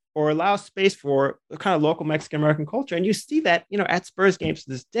into or allow space for a kind of local Mexican American culture. And you see that, at Spurs games to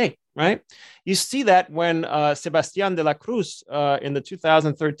this day, right? You see that when Sebastián de la Cruz in the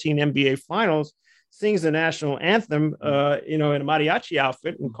 2013 NBA Finals sings the national anthem, in a mariachi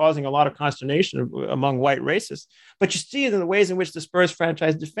outfit and causing a lot of consternation among white racists. But you see it in the ways in which the Spurs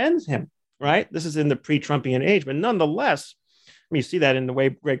franchise defends him, right? This is in the pre-Trumpian age, but nonetheless, you see that in the way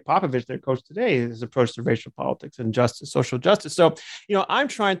Greg Popovich, their coach today, his approach to racial politics and justice, social justice. So, I'm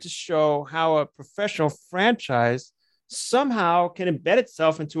trying to show how a professional franchise somehow can embed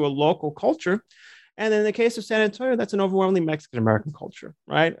itself into a local culture. And in the case of San Antonio, that's an overwhelmingly Mexican American culture,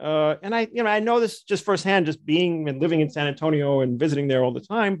 right? And I know this just firsthand, just being and living in San Antonio and visiting there all the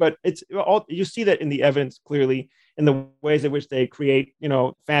time. But you see that in the evidence clearly in the ways in which they create,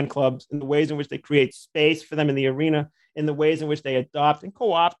 fan clubs, in the ways in which they create space for them in the arena, in the ways in which they adopt and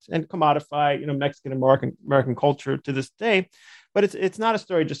co-opt and commodify, Mexican American culture to this day. But it's not a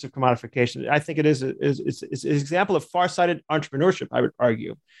story just of commodification. I think it's an example of farsighted entrepreneurship, I would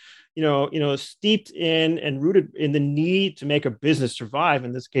argue. Steeped in and rooted in the need to make a business survive,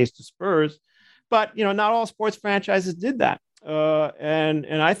 in this case, the Spurs. But, not all sports franchises did that.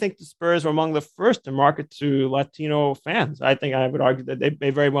 And I think the Spurs were among the first to market to Latino fans. I think I would argue that they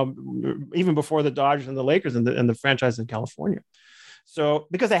very well, even before the Dodgers and the Lakers and the franchise in California. So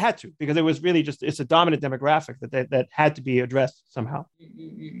because they had to, because it was really it's a dominant demographic that had to be addressed somehow.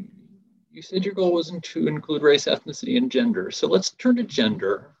 You said your goal wasn't to include race, ethnicity, and gender. So let's turn to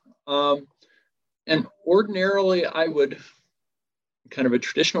gender. And ordinarily, I would, kind of a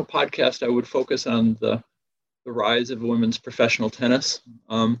traditional podcast, I would focus on the rise of women's professional tennis.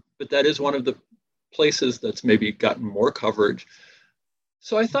 But that is one of the places that's maybe gotten more coverage.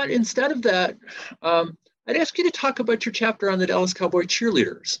 So I thought instead of that, I'd ask you to talk about your chapter on the Dallas Cowboy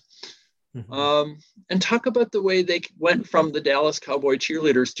cheerleaders. Mm-hmm. And talk about the way they went from the Dallas Cowboy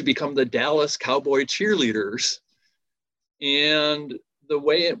cheerleaders to become the Dallas Cowboy cheerleaders, and the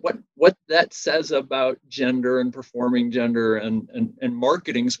way what that says about gender and performing gender and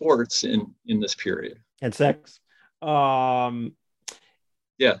marketing sports in this period. And sex. Yeah,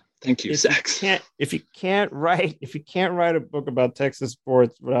 thank you. Sex. If you can't write a book about Texas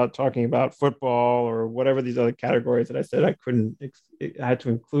sports without talking about football or whatever these other categories that I said I had to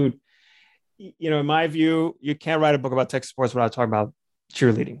include. In my view, you can't write a book about Texas sports without talking about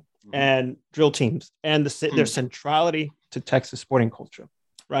cheerleading and drill teams and their centrality to Texas sporting culture,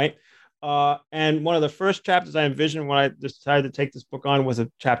 right? And one of the first chapters I envisioned when I decided to take this book on was a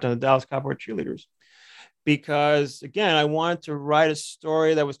chapter on the Dallas Cowboy cheerleaders. Because, again, I wanted to write a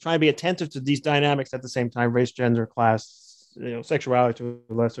story that was trying to be attentive to these dynamics at the same time, race, gender, class, sexuality to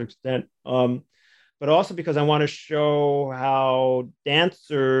a lesser extent. but also because I want to show how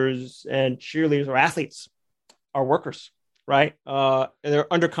dancers and cheerleaders or athletes are workers, right? They're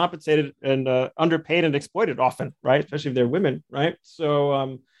undercompensated and underpaid and exploited often, right? Especially if they're women, right?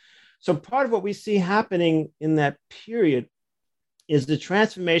 So part of what we see happening in that period is the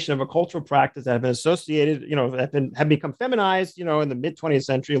transformation of a cultural practice that had been associated, had become feminized, in the mid 20th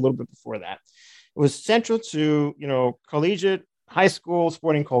century, a little bit before that. It was central to, collegiate, high school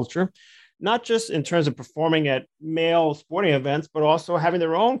sporting culture, not just in terms of performing at male sporting events, but also having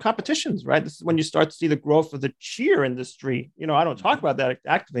their own competitions, right? This is when you start to see the growth of the cheer industry. I don't talk about that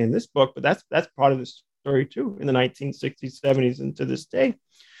actively in this book, but that's part of the story too, in the 1960s, 70s, and to this day,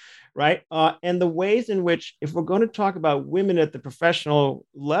 right? And the ways in which, if we're going to talk about women at the professional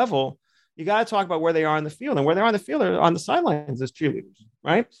level, you got to talk about where they are in the field, and where they are in the field are on the sidelines as cheerleaders,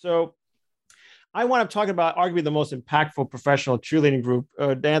 right? So I want to talk about arguably the most impactful professional cheerleading group,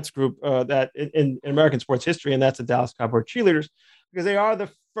 dance group that in American sports history, and that's the Dallas Cowboy Cheerleaders, because they are the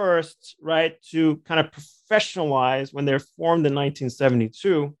first, right, to kind of professionalize when they're formed in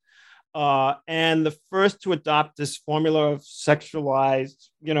 1972, and the first to adopt this formula of sexualized,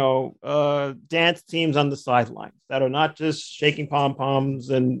 dance teams on the sidelines that are not just shaking pom-poms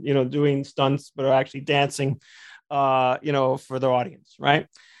and, doing stunts, but are actually dancing, for their audience, right?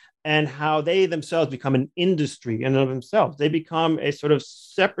 And how they themselves become an industry in and of themselves. They become a sort of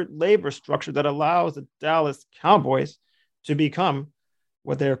separate labor structure that allows the Dallas Cowboys to become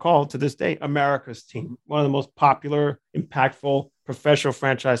what they are called to this day, America's team, one of the most popular, impactful professional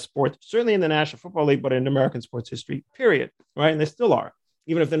franchise sports, certainly in the National Football League, but in American sports history, period, right? And they still are,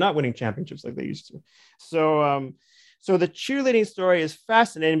 even if they're not winning championships like they used to. So the cheerleading story is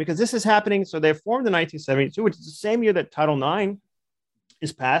fascinating because this is happening. So they formed in 1972, which is the same year that Title IX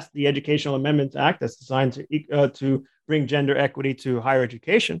is passed, the Educational Amendments Act that's designed to bring gender equity to higher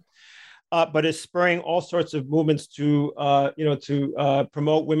education, but is spurring all sorts of movements to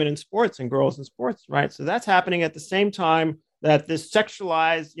promote women in sports and girls in sports, right? So that's happening at the same time that this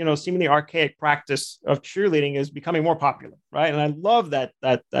sexualized, seemingly archaic practice of cheerleading is becoming more popular, right? And I love that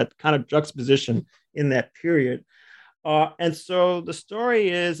kind of juxtaposition in that period. And so the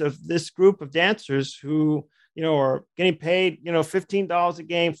story is of this group of dancers who are getting paid, $15 a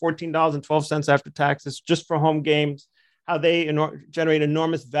game, $14.12 after taxes just for home games, how they generate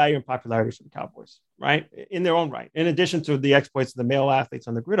enormous value and popularity for the Cowboys, right? In their own right, in addition to the exploits of the male athletes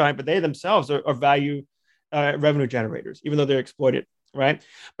on the gridiron, but they themselves are value revenue generators, even though they're exploited, right?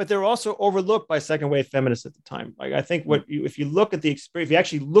 But they're also overlooked by second wave feminists at the time. Like, I think if you look at the experience, if you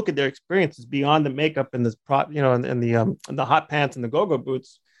actually look at their experiences beyond the makeup and the and the hot pants and the go-go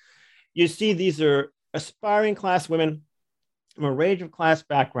boots, you see these are aspiring class women from a range of class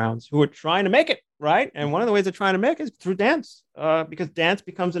backgrounds who are trying to make it, right? And one of the ways they're trying to make it is through dance, because dance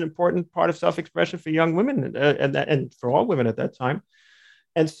becomes an important part of self-expression for young women and for all women at that time.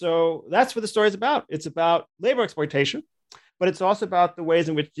 And so that's what the story is about. It's about labor exploitation, but it's also about the ways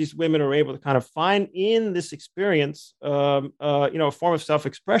in which these women are able to kind of find in this experience, a form of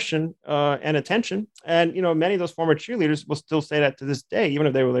self-expression and attention. And, many of those former cheerleaders will still say that to this day, even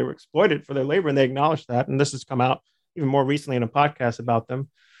if they were exploited for their labor, and they acknowledge that. And this has come out even more recently in a podcast about them.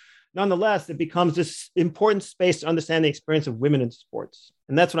 Nonetheless, it becomes this important space to understand the experience of women in sports.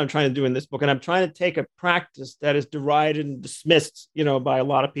 And that's what I'm trying to do in this book. And I'm trying to take a practice that is derided and dismissed, by a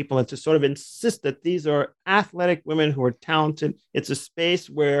lot of people, and to sort of insist that these are athletic women who are talented. It's a space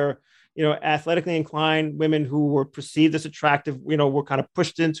where, athletically inclined women who were perceived as attractive, were kind of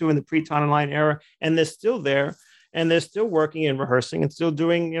pushed into in the pre-Title IX era, and they're still there. And they're still working and rehearsing and still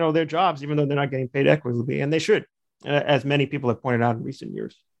doing, their jobs, even though they're not getting paid equitably. And they should, as many people have pointed out in recent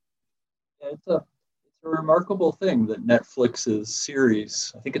years. It's a remarkable thing that Netflix's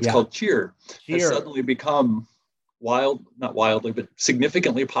series, I think it's called Cheer, has suddenly become not wildly, but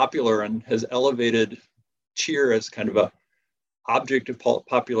significantly popular, and has elevated cheer as kind of a object of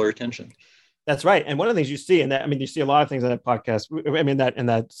popular attention. That's right. And one of the things you see in that, you see a lot of things in that podcast. That in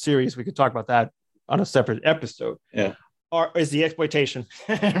that series, we could talk about that on a separate episode. Yeah. Is the exploitation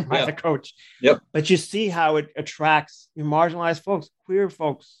by the coach. Yep. But you see how it attracts marginalized folks, queer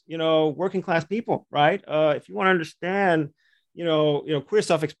folks, working class people, right? If you want to understand, queer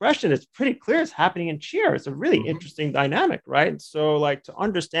self-expression, it's pretty clear it's happening in cheer. It's a really interesting dynamic, right? So, to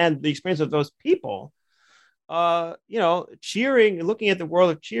understand the experience of those people, cheering, looking at the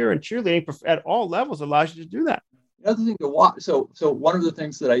world of cheer and cheerleading at all levels allows you to do that. The other thing to watch. So one of the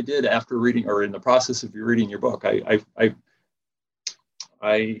things that I did after reading, or in the process of reading your book, I'm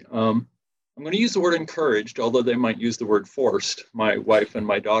going to use the word encouraged, although they might use the word forced, my wife and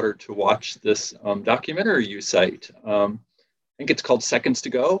my daughter to watch this documentary you cite. And think it's called Seconds to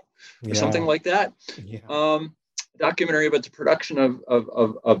Go or something like that. Yeah. Documentary about the production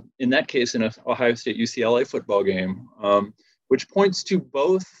of in that case, an Ohio State UCLA football game, which points to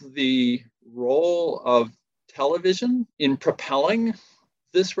both the role of television in propelling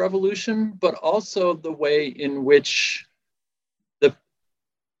this revolution, but also the way in which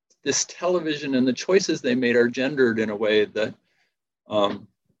this television and the choices they made are gendered in a way that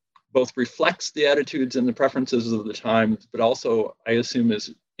both reflects the attitudes and the preferences of the times, but also, I assume,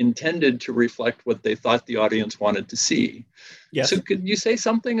 is intended to reflect what they thought the audience wanted to see. Yes. So could you say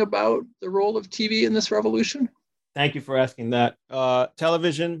something about the role of TV in this revolution? Thank you for asking that.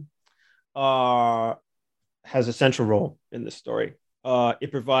 Television has a central role in this story.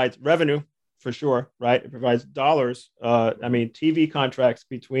 It provides revenue, for sure, right? It provides dollars. TV contracts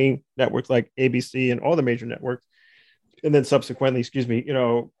between networks like ABC and all the major networks, and then subsequently,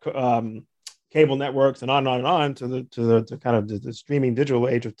 cable networks and on to the kind of the streaming digital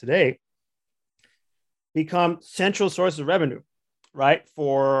age of today, become central sources of revenue, right,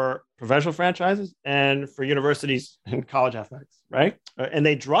 for professional franchises and for universities and college athletics, right? And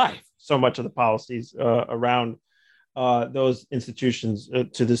they drive so much of the policies around those institutions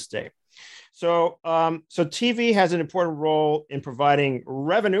to this day. So TV has an important role in providing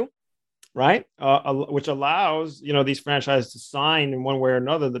revenue, right? Which allows, these franchises to sign in one way or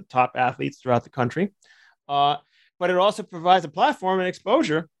another the top athletes throughout the country. But it also provides a platform and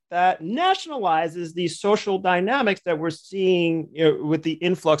exposure that nationalizes these social dynamics that we're seeing, with the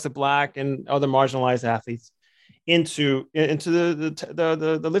influx of Black and other marginalized athletes into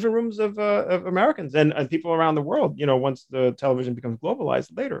the living rooms of Americans and people around the world, once the television becomes globalized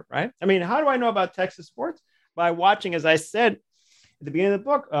later, right? I mean, how do I know about Texas sports? By watching, as I said at the beginning of the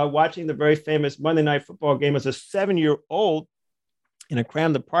book, watching the very famous Monday Night Football game as a 7-year-old in a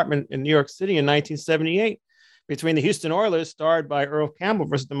crammed apartment in New York City in 1978 between the Houston Oilers, starred by Earl Campbell,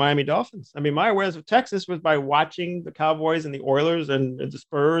 versus the Miami Dolphins. I mean, my awareness of Texas was by watching the Cowboys and the Oilers and the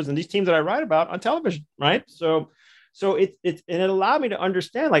Spurs and these teams that I write about on television, right? So it allowed me to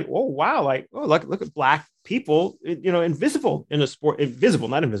understand, like, oh wow, like, oh, look at Black people, invisible in a sport,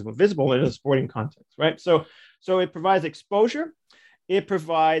 visible in a sporting context, right? So it provides exposure, it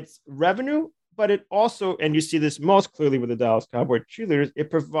provides revenue, but it also, and you see this most clearly with the Dallas Cowboy cheerleaders, it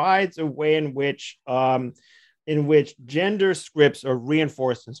provides a way in which gender scripts are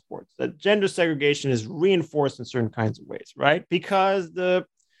reinforced in sports, that gender segregation is reinforced in certain kinds of ways, right? Because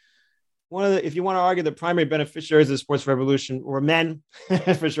if you want to argue, the primary beneficiaries of the sports revolution were men,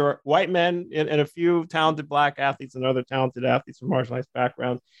 for sure, white men and a few talented Black athletes and other talented athletes from marginalized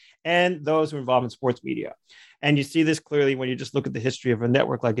backgrounds, and those who are involved in sports media. And you see this clearly when you just look at the history of a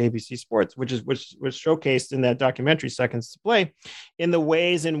network like ABC Sports, which was showcased in that documentary Seconds to Play, in the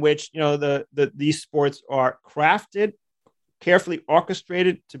ways in which these sports are crafted, carefully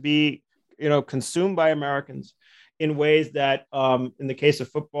orchestrated to be consumed by Americans in ways that, in the case of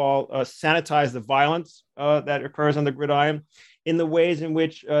football, sanitize the violence that occurs on the gridiron, in the ways in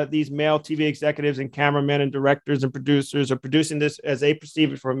which these male TV executives and cameramen and directors and producers are producing this as they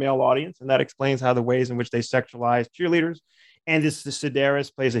perceive it for a male audience. And that explains how the ways in which they sexualize cheerleaders. And this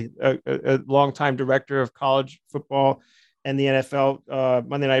Sedaris plays a longtime director of college football and the NFL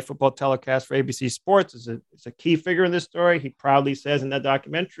Monday Night Football telecast for ABC Sports. Is a key figure in this story. He proudly says in that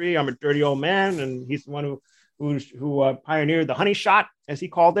documentary, "I'm a dirty old man," and he's the one who pioneered the honey shot, as he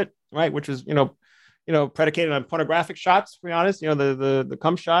called it, right? Which was, predicated on pornographic shots, to be honest, the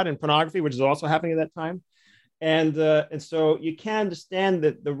cum shot and pornography, which is also happening at that time. And so you can understand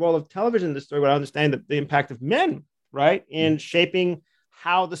that the role of television in this story, but I understand that the impact of men, right, in shaping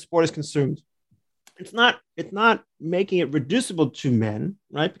how the sport is consumed. It's not making it reducible to men,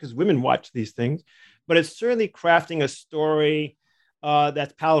 right, because women watch these things, but it's certainly crafting a story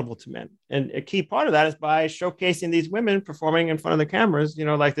that's palatable to men. And a key part of that is by showcasing these women performing in front of the cameras,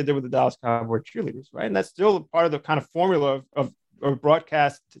 like they did with the Dallas Cowboy cheerleaders, right? And that's still part of the kind of formula of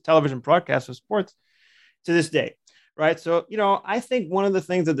television broadcast of sports to this day, right? So, I think one of the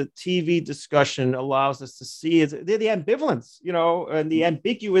things that the TV discussion allows us to see is the ambivalence, and the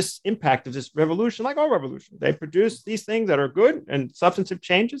ambiguous impact of this revolution, like all revolutions. They produce these things that are good and substantive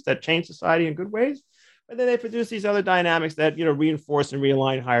changes that change society in good ways. But then they produce these other dynamics that, reinforce and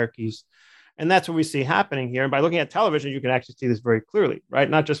realign hierarchies. And that's what we see happening here. And by looking at television, you can actually see this very clearly, right?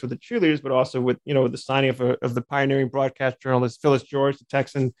 Not just with the cheerleaders, but also with, the signing of the pioneering broadcast journalist, Phyllis George, the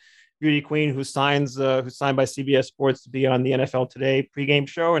Texan beauty queen who's signed by CBS Sports to be on the NFL Today pregame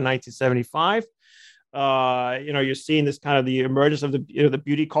show in 1975. You're seeing this kind of the emergence of the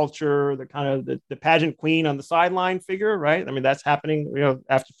beauty culture, the kind of the pageant queen on the sideline figure, right? I mean, that's happening,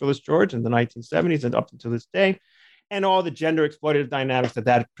 after Phyllis George in the 1970s and up until this day. and all the gender exploitative dynamics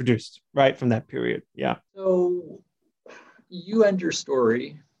that produced, right, from that period. Yeah. So you end your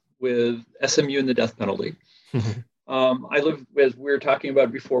story with SMU and the death penalty. I live, as we were talking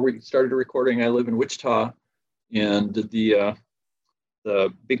about before we started recording, I live in Wichita, and the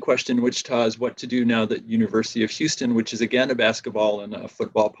big question in Wichita is what to do now that University of Houston, which is again a basketball and a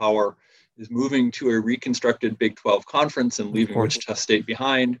football power, is moving to a reconstructed Big 12 conference and leaving Wichita State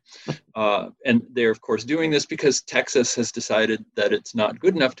behind. And they're, of course, doing this because Texas has decided that it's not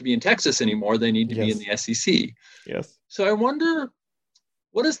good enough to be in Texas anymore. They need to be in the SEC. Yes. So I wonder,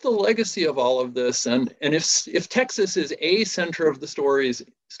 what is the legacy of all of this? And if Texas is a center of the story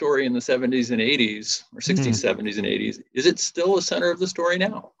in the 70s and 80s, or 60s, 70s, and 80s, is it still a center of the story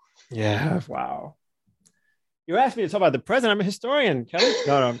now? Yeah. Wow. You asked me to talk about the present. I'm a historian, Kelly.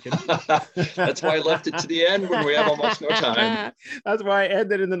 No, I'm kidding. That's why I left it to the end when we have almost no time. That's why I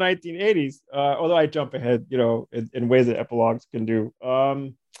ended in the 1980s, although I jump ahead, in ways that epilogues can do.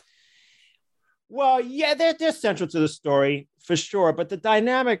 Well, yeah, they're central to the story for sure. But the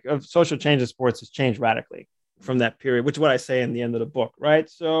dynamic of social change in sports has changed radically from that period, which is what I say in the end of the book, right?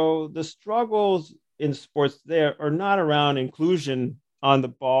 So the struggles in sports there are not around inclusion on the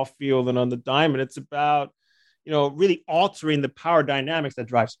ball field and on the diamond. It's about really altering the power dynamics that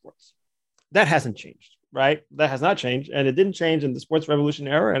drive sports. That hasn't changed, right? That has not changed. And it didn't change in the sports revolution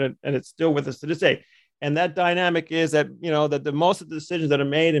era, and it's still with us to this day. And that dynamic is that, that the most of the decisions that are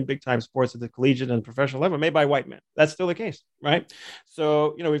made in big time sports at the collegiate and professional level are made by white men. That's still the case, right?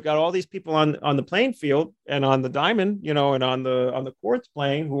 So, we've got all these people on the playing field and on the diamond, and on the courts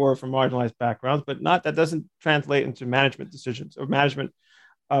playing who are from marginalized backgrounds, but that doesn't translate into management decisions or management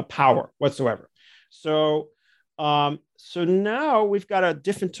power whatsoever. So now we've got a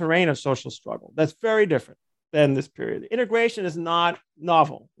different terrain of social struggle that's very different than this period. Integration is not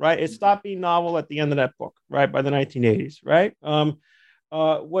novel, right? It stopped being novel at the end of that book, right? By the 1980s, right?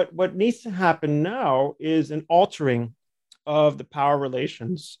 What needs to happen now is an altering of the power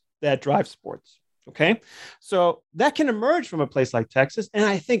relations that drive sports, okay? So that can emerge from a place like Texas. And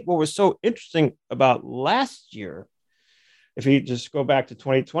I think what was so interesting about last year, if you just go back to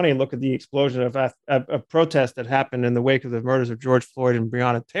 2020 and look at the explosion of protest that happened in the wake of the murders of George Floyd and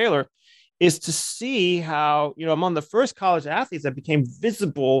Breonna Taylor, is to see how, among the first college athletes that became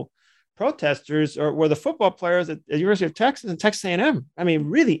visible protesters were the football players at the University of Texas and Texas A&M. I mean,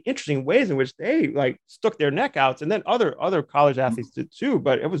 really interesting ways in which they stuck their neck out, and then other college athletes did too.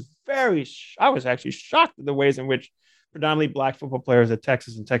 But it was I was actually shocked at the ways in which predominantly Black football players at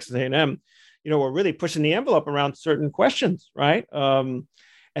Texas and Texas A&M were really pushing the envelope around certain questions, right? And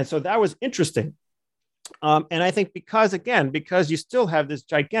so that was interesting. And I think because you still have this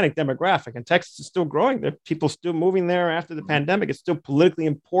gigantic demographic, and Texas is still growing, there are people still moving there after the pandemic. It's still politically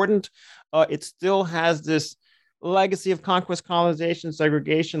important. It still has this legacy of conquest, colonization,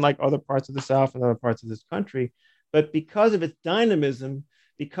 segregation, like other parts of the South and other parts of this country. But because of its dynamism,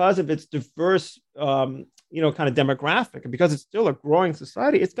 because of its diverse kind of demographic, and because it's still a growing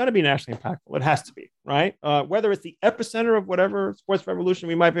society, it's going to be nationally impactful. It has to be, right? Whether it's the epicenter of whatever sports revolution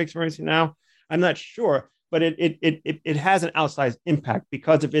we might be experiencing now, I'm not sure, but it has an outsized impact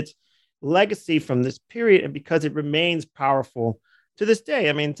because of its legacy from this period and because it remains powerful to this day.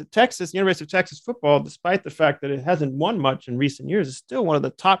 I mean, Texas, University of Texas football, despite the fact that it hasn't won much in recent years, is still one of the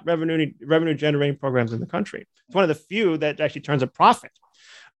top revenue generating programs in the country. It's one of the few that actually turns a profit.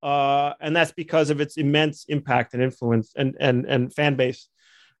 And that's because of its immense impact and influence and fan base,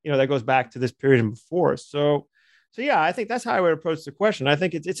 that goes back to this period and before. So yeah, I think that's how I would approach the question. I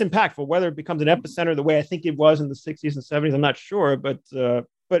think it's impactful. Whether it becomes an epicenter the way I think it was in the 60s and 70s, I'm not sure, but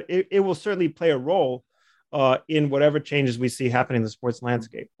it will certainly play a role in whatever changes we see happening in the sports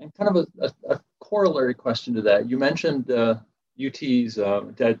landscape. And kind of a corollary question to that, you mentioned UT's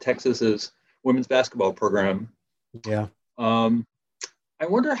Texas's women's basketball program. Yeah. I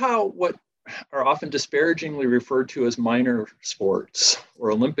wonder what are often disparagingly referred to as minor sports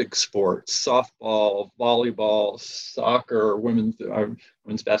or Olympic sports, softball, volleyball, soccer, women's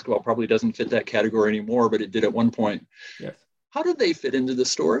basketball probably doesn't fit that category anymore, but it did at one point. Yes. How do they fit into the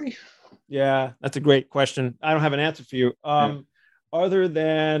story? Yeah, that's a great question. I don't have an answer for you. Other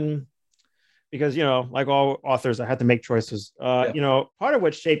than, because, like all authors, I had to make choices. Part of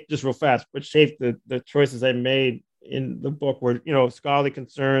what shaped, just real fast, what shaped the choices I made in the book were, scholarly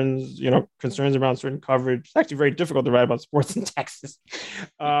concerns, concerns around certain coverage. It's actually very difficult to write about sports in Texas.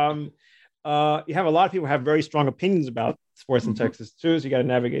 You have a lot of people have very strong opinions about sports in Texas too, so you got to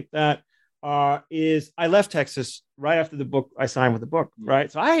navigate that. I left Texas right after the book I signed with the book,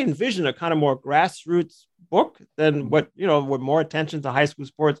 right? So I envisioned a kind of more grassroots book than what with more attention to high school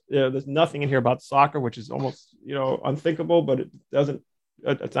sports. There's nothing in here about soccer, which is almost unthinkable, but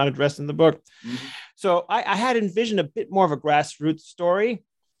it's not addressed in the book. Mm-hmm. So I had envisioned a bit more of a grassroots story.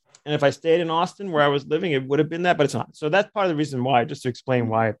 And if I stayed in Austin where I was living, it would have been that, but it's not. So that's part of the reason why, just to explain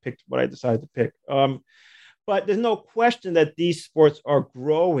why I picked what I decided to pick. But there's no question that these sports are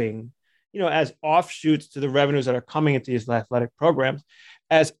growing, as offshoots to the revenues that are coming into these athletic programs,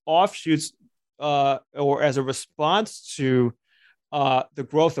 as offshoots or as a response to the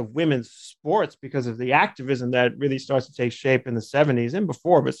growth of women's sports because of the activism that really starts to take shape in the 70s and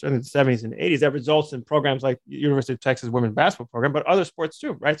before, but certainly the 70s and 80s, that results in programs like the University of Texas women's basketball program, but other sports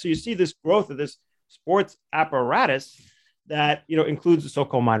too, right? So you see this growth of this sports apparatus that, includes the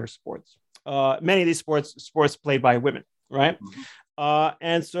so-called minor sports. Many of these sports played by women, right? Mm-hmm.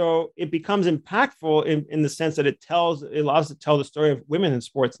 And so it becomes impactful in the sense that it allows us to tell the story of women in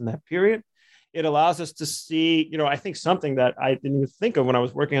sports in that period. It allows us to see, I think something that I didn't even think of when I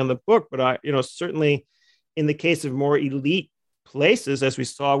was working on the book, but certainly in the case of more elite places, as we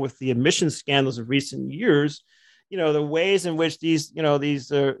saw with the admissions scandals of recent years, the ways in which these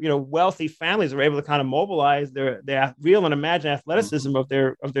wealthy families are able to kind of mobilize their real and imagined athleticism of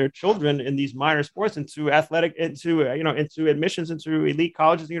their children in these minor sports into admissions into elite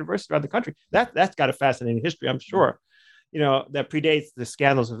colleges and universities throughout the country. That's got a fascinating history, I'm sure, that predates the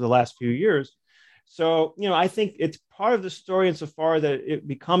scandals of the last few years. So, I think it's part of the story insofar that it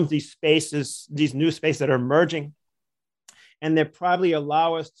becomes these new spaces that are emerging, and they probably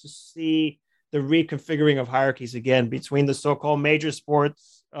allow us to see the reconfiguring of hierarchies again between the so-called major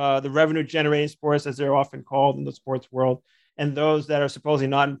sports, the revenue-generating sports, as they're often called in the sports world, and those that are supposedly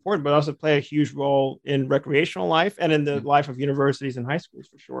not important, but also play a huge role in recreational life and in the life of universities and high schools,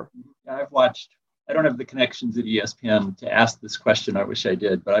 for sure. I don't have the connections at ESPN to ask this question. I wish I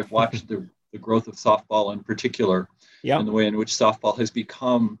did, but I've watched the growth of softball in particular, and the way in which softball has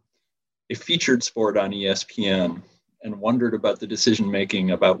become a featured sport on ESPN, and wondered about the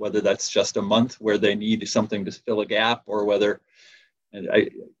decision-making about whether that's just a month where they need something to fill a gap, or whether,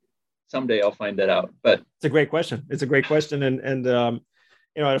 someday I'll find that out. But it's a great question. And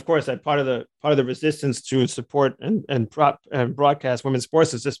of course, that part of the resistance to support and broadcast women's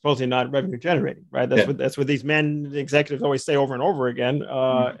sports is just supposedly not revenue generating, right? That's what these men executives always say over and over again.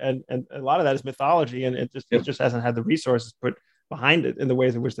 And a lot of that is mythology, and it just hasn't had the resources put behind it in the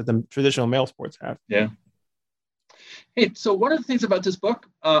ways in which that the traditional male sports have. Yeah. Hey, so one of the things about this book,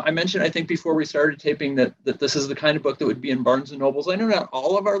 I mentioned, I think before we started taping, that this is the kind of book that would be in Barnes and Nobles. I know not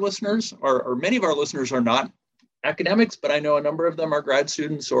all of our listeners, or many of our listeners, are not academics, but I know a number of them are grad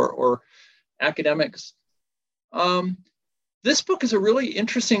students or academics. This book is a really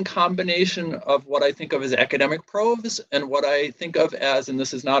interesting combination of what I think of as academic prose and what I think of as, and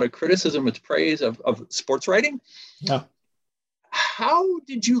this is not a criticism, it's praise of sports writing. Yeah. How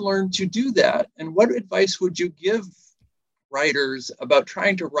did you learn to do that? And what advice would you give writers about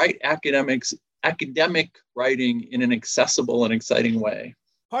trying to write academic writing in an accessible and exciting way?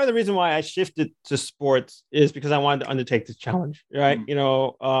 Part of the reason why I shifted to sports is because I wanted to undertake this challenge, right?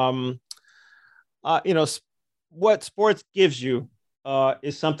 What sports gives you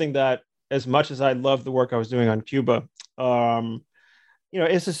is something that, as much as I love the work I was doing on Cuba,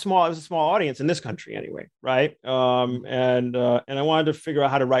 it's a small audience in this country anyway, right? And I wanted to figure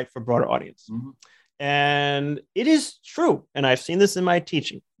out how to write for a broader audience. Mm-hmm. And it is true, and I've seen this in my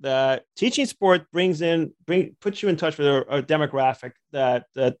teaching, that teaching sport puts you in touch with a demographic that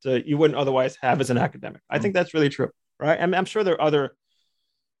you wouldn't otherwise have as an academic. I think that's really true, right? And I'm sure there are other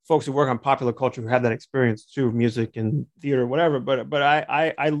folks who work on popular culture who have that experience too, music and theater, whatever. But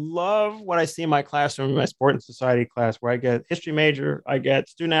I love what I see in my classroom, in my sport and society class, where I get history major, I get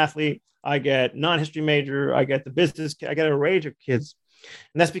student athlete, I get non-history major, I get the business, I get a range of kids.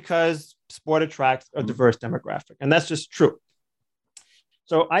 And that's because sport attracts a diverse demographic. And that's just true.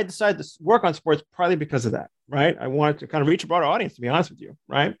 So I decided to work on sports partly because of that, right? I wanted to kind of reach a broader audience, to be honest with you,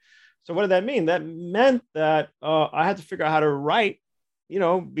 right? So what did that mean? That meant that I had to figure out how to write,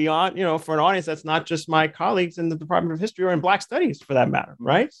 beyond, for an audience that's not just my colleagues in the Department of History or in Black Studies, for that matter,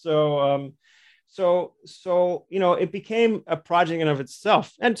 right? So it became a project in and of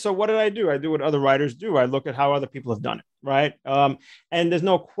itself. And so what did I do? I do what other writers do. I look at how other people have done it, right? And there's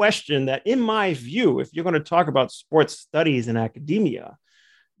no question that, in my view, if you're going to talk about sports studies in academia,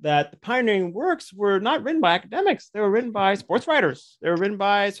 that the pioneering works were not written by academics. They were written by sports writers. They were written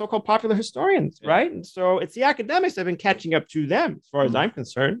by so-called popular historians, right? And so it's the academics that have been catching up to them, as far as I'm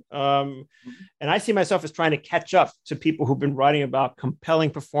concerned. And I see myself as trying to catch up to people who've been writing about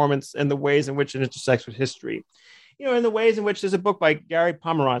compelling performance and the ways in which it intersects with history. in the ways in which there's a book by Gary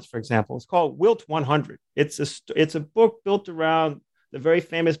Pomerantz, for example. It's called Wilt 100. It's a book built around the very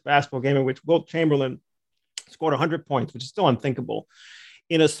famous basketball game in which Wilt Chamberlain scored 100 points, which is still unthinkable,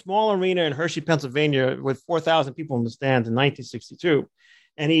 in a small arena in Hershey, Pennsylvania, with 4,000 people in the stands in 1962.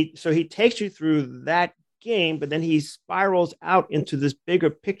 And he takes you through that game, but then he spirals out into this bigger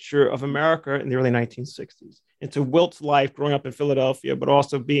picture of America in the early 1960s, into Wilt's life growing up in Philadelphia, but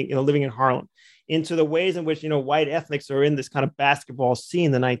also being, living in Harlem, into the ways in which, white ethnics are in this kind of basketball scene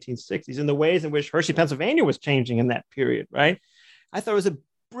in the 1960s, and the ways in which Hershey, Pennsylvania was changing in that period, right? I thought it was a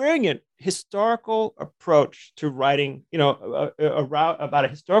brilliant historical approach to writing, about a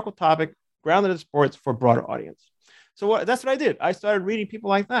historical topic grounded in sports for a broader audience. So that's what I did. I started reading people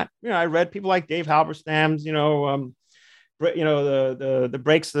like that. I read people like Dave Halberstam's, the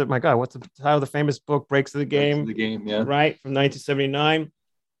breaks of, my God, what's the title of the famous book, Breaks of the Game? Breaks of the Game, yeah. Right, from 1979.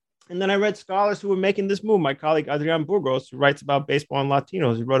 And then I read scholars who were making this move. My colleague, Adrian Burgos, who writes about baseball and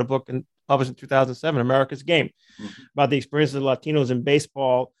Latinos. He wrote a book published in 2007, America's Game, about the experiences of Latinos in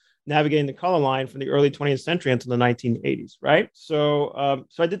baseball, navigating the color line from the early 20th century until the 1980s, right? So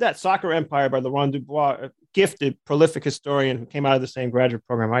I did that. Soccer Empire by Laurent Dubois, a gifted, prolific historian who came out of the same graduate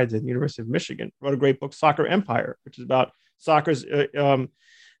program I did, University of Michigan, wrote a great book, Soccer Empire, which is about soccer's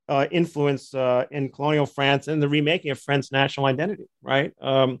influence in colonial France and the remaking of French national identity, right?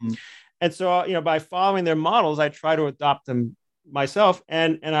 And so, by following their models, I try to adopt them myself,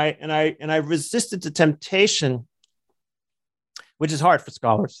 and I resisted the temptation, which is hard for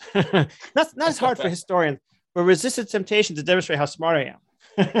scholars, not as hard for historians, but resisted temptation to demonstrate how smart I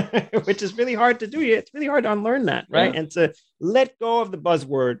am, which is really hard to do. It's really hard to unlearn that, right? Yeah. And to let go of the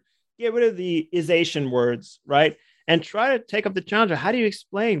buzzword, get rid of the isation words, right? And try to take up the challenge of how do you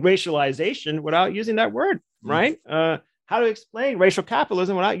explain racialization without using that word, right? How to explain racial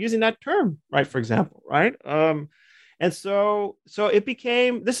capitalism without using that term, right? For example, right? And so it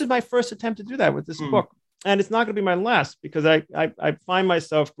became, this is my first attempt to do that with this book. And it's not going to be my last, because I find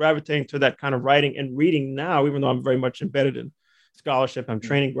myself gravitating to that kind of writing and reading now, even though I'm very much embedded in scholarship. I'm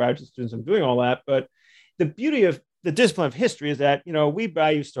training graduate students. I'm doing all that. But the beauty of the discipline of history is that, we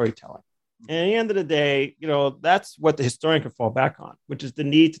value storytelling. And at the end of the day, that's what the historian can fall back on, which is the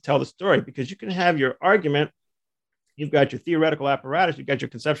need to tell the story, because you can have your argument. You've got your theoretical apparatus, you've got your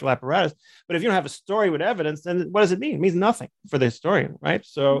conceptual apparatus. But if you don't have a story with evidence, then what does it mean? It means nothing for the historian, right?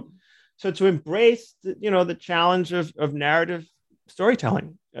 So to embrace, the challenge of narrative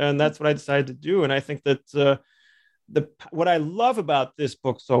storytelling. And that's what I decided to do. And I think that what I love about this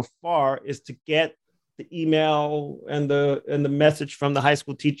book so far is to get the email and the message from the high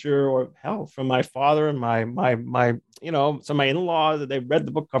school teacher, or hell, from my father and my some of my in-laws, that they've read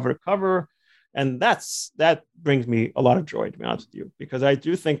the book cover to cover. And that brings me a lot of joy, to be honest with you, because I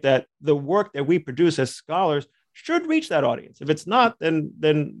do think that the work that we produce as scholars should reach that audience. If it's not, then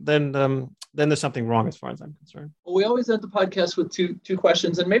there's something wrong as far as I'm concerned. Well, we always end the podcast with two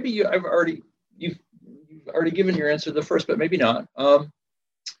questions, and maybe you've already given your answer to the first, but maybe not.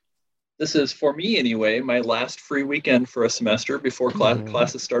 This is, for me anyway, my last free weekend for a semester before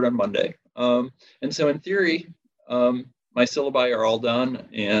classes start on Monday. And so in theory, my syllabi are all done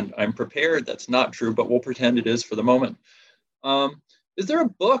and I'm prepared. That's not true, but we'll pretend it is for the moment. Is there a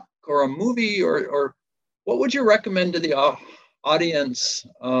book or a movie or what would you recommend to the audience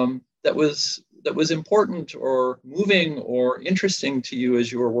that was important or moving or interesting to you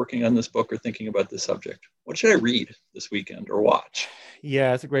as you were working on this book or thinking about this subject? What should I read this weekend or watch?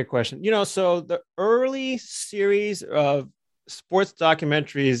 Yeah, that's a great question. So the early series of sports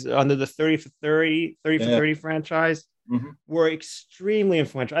documentaries under the 30 for 30 franchise were extremely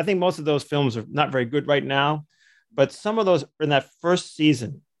influential. I think most of those films are not very good right now, but some of those in that first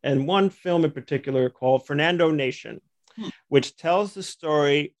season, and one film in particular called Fernando Nation, which tells the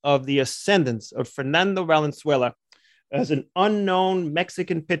story of the ascendance of Fernando Valenzuela as an unknown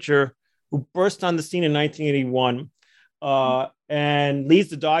Mexican pitcher who burst on the scene in 1981 and leads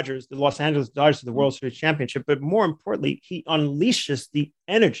the Los Angeles Dodgers to the World Series championship. But more importantly, he unleashes the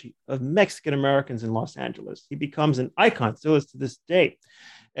energy of Mexican Americans in Los Angeles. He becomes an icon, still is to this day.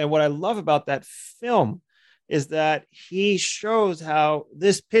 And what I love about that film is that he shows how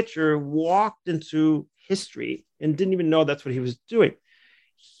this pitcher walked into history and didn't even know that's what he was doing.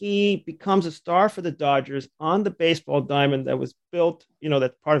 He becomes a star for the Dodgers on the baseball diamond that was built,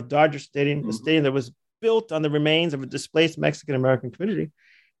 that's part of Dodger Stadium, the stadium that was built on the remains of a displaced Mexican-American community.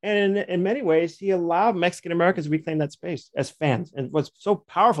 And in many ways, he allowed Mexican-Americans to reclaim that space as fans. And what's so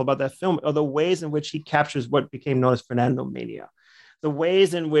powerful about that film are the ways in which he captures what became known as Fernando Mania, the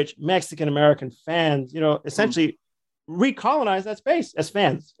ways in which Mexican-American fans, essentially recolonize that space as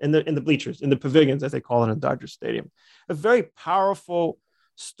fans in the bleachers, in the pavilions, as they call it in Dodger Stadium. A very powerful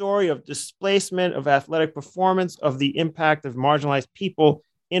story of displacement, of athletic performance, of the impact of marginalized people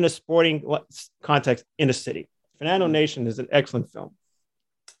in a sporting context in a city. Fernando Nation is an excellent film.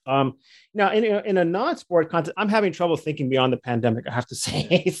 Now, in a non-sport context, I'm having trouble thinking beyond the pandemic, I have to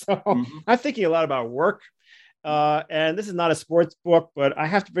say. So I'm thinking a lot about work. And this is not a sports book, but I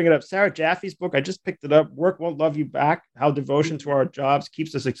have to bring it up. Sarah Jaffe's book, I just picked it up. Work Won't Love You Back, How Devotion to Our Jobs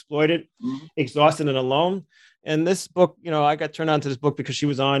Keeps Us Exploited, Exhausted and Alone. And this book, I got turned on to this book because she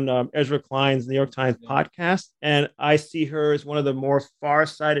was on Ezra Klein's New York Times podcast. And I see her as one of the more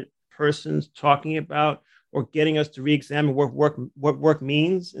far-sighted persons talking about or getting us to re-examine what work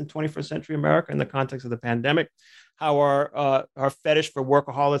means in 21st century America in the context of the pandemic, how our fetish for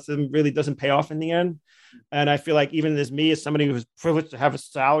workaholism really doesn't pay off in the end. And I feel like even as me, as somebody who's privileged to have a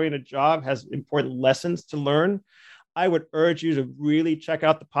salary and a job, has important lessons to learn. I would urge you to really check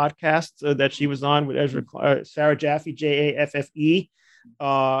out the podcast that she was on with Sarah Jaffe, Jaffe.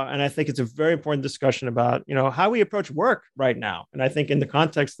 And I think it's a very important discussion about, how we approach work right now. And I think in the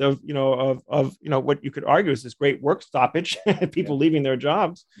context of what you could argue is this great work stoppage, people leaving their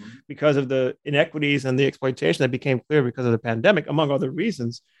jobs because of the inequities and the exploitation that became clear because of the pandemic, among other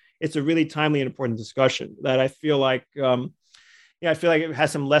reasons. It's a really timely and important discussion that I feel like, it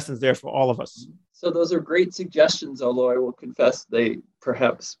has some lessons there for all of us. So those are great suggestions, although I will confess they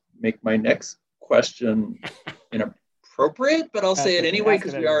perhaps make my next question inappropriate, but I'll say it anyway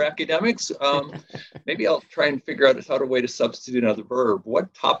because we are academics. Maybe I'll try and figure out a way to substitute another verb.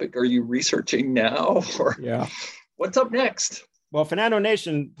 What topic are you researching now? Or what's up next? Well, Fernando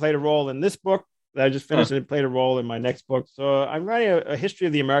Nation played a role in this book that I just finished, and it played a role in my next book. So I'm writing a history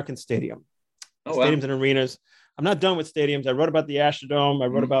of the American stadium, stadiums and arenas. I'm not done with stadiums. I wrote about the Astrodome. I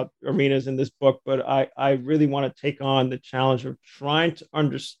wrote about arenas in this book, but I really want to take on the challenge of trying to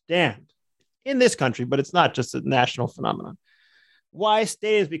understand in this country, but it's not just a national phenomenon, why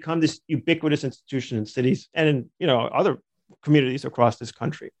stadiums become this ubiquitous institution in cities and in other communities across this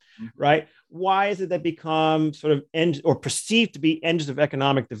country, right? Why is it that become sort of or perceived to be engines of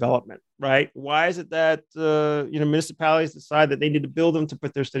economic development, right? Why is it that municipalities decide that they need to build them to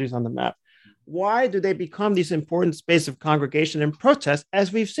put their cities on the map? Why do they become these important spaces of congregation and protest,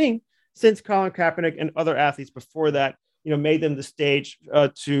 as we've seen since Colin Kaepernick and other athletes before that, made them the stage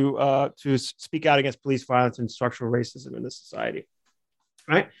to speak out against police violence and structural racism in this society,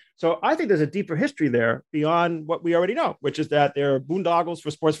 right? So I think there's a deeper history there beyond what we already know, which is that they're boondoggles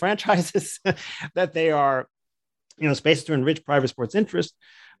for sports franchises, that they are, spaces to enrich private sports interests.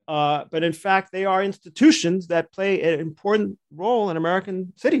 But in fact, they are institutions that play an important role in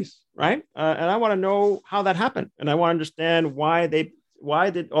American cities, right? And I want to know how that happened. And I want to understand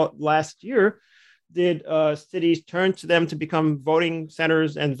last year did cities turn to them to become voting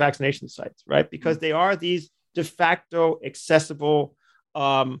centers and vaccination sites, right? Because they are these de facto accessible,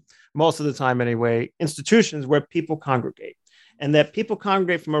 most of the time anyway, institutions where people congregate. And that people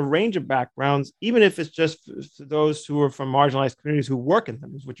congregate from a range of backgrounds, even if it's just those who are from marginalized communities who work in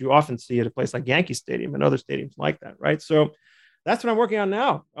them, is what you often see at a place like Yankee Stadium and other stadiums like that, right? So that's what I'm working on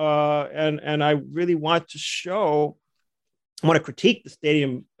now. And I really want to critique the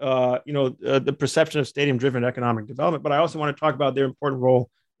stadium, the perception of stadium-driven economic development, but I also want to talk about their important role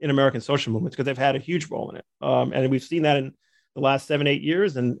in American social movements because they've had a huge role in it. And we've seen that in the last 7-8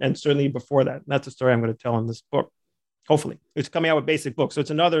 years and certainly before that. And that's a story I'm going to tell in this book. Hopefully, it's coming out with Basic Books. So it's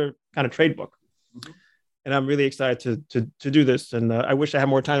another kind of trade book. And I'm really excited to do this. And I wish I had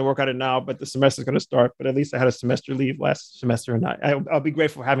more time to work on it now, but the semester is going to start. But at least I had a semester leave last semester. And I'll be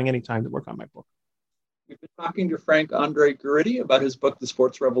grateful for having any time to work on my book. We've been talking to Frank Andre Gurity about his book, The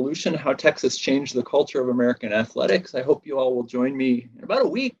Sports Revolution, How Texas Changed the Culture of American Athletics. I hope you all will join me in about a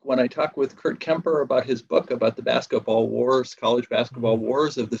week when I talk with Kurt Kemper about his book about the basketball wars, college basketball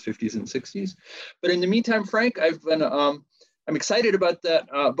wars of the 50s and 60s. But in the meantime, Frank, I'm excited about that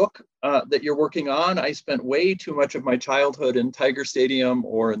book that you're working on. I spent way too much of my childhood in Tiger Stadium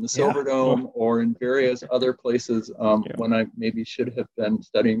or in the Silverdome or in various other places when I maybe should have been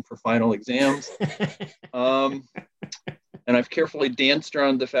studying for final exams. And I've carefully danced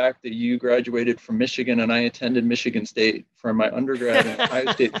around the fact that you graduated from Michigan and I attended Michigan State for my undergrad and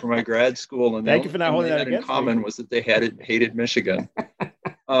Ohio State for my grad school. And thank you for not holding that in common was that they hated Michigan.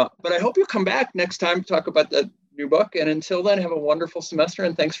 But I hope you come back next time to talk about that new book. And until then, have a wonderful semester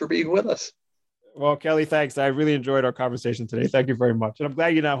and thanks for being with us. Well, Kelly, thanks. I really enjoyed our conversation today. Thank you very much. And I'm glad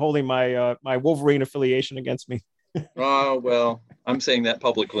you're not holding my my Wolverine affiliation against me. Oh, well, I'm saying that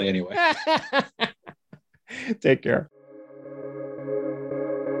publicly anyway. Take care.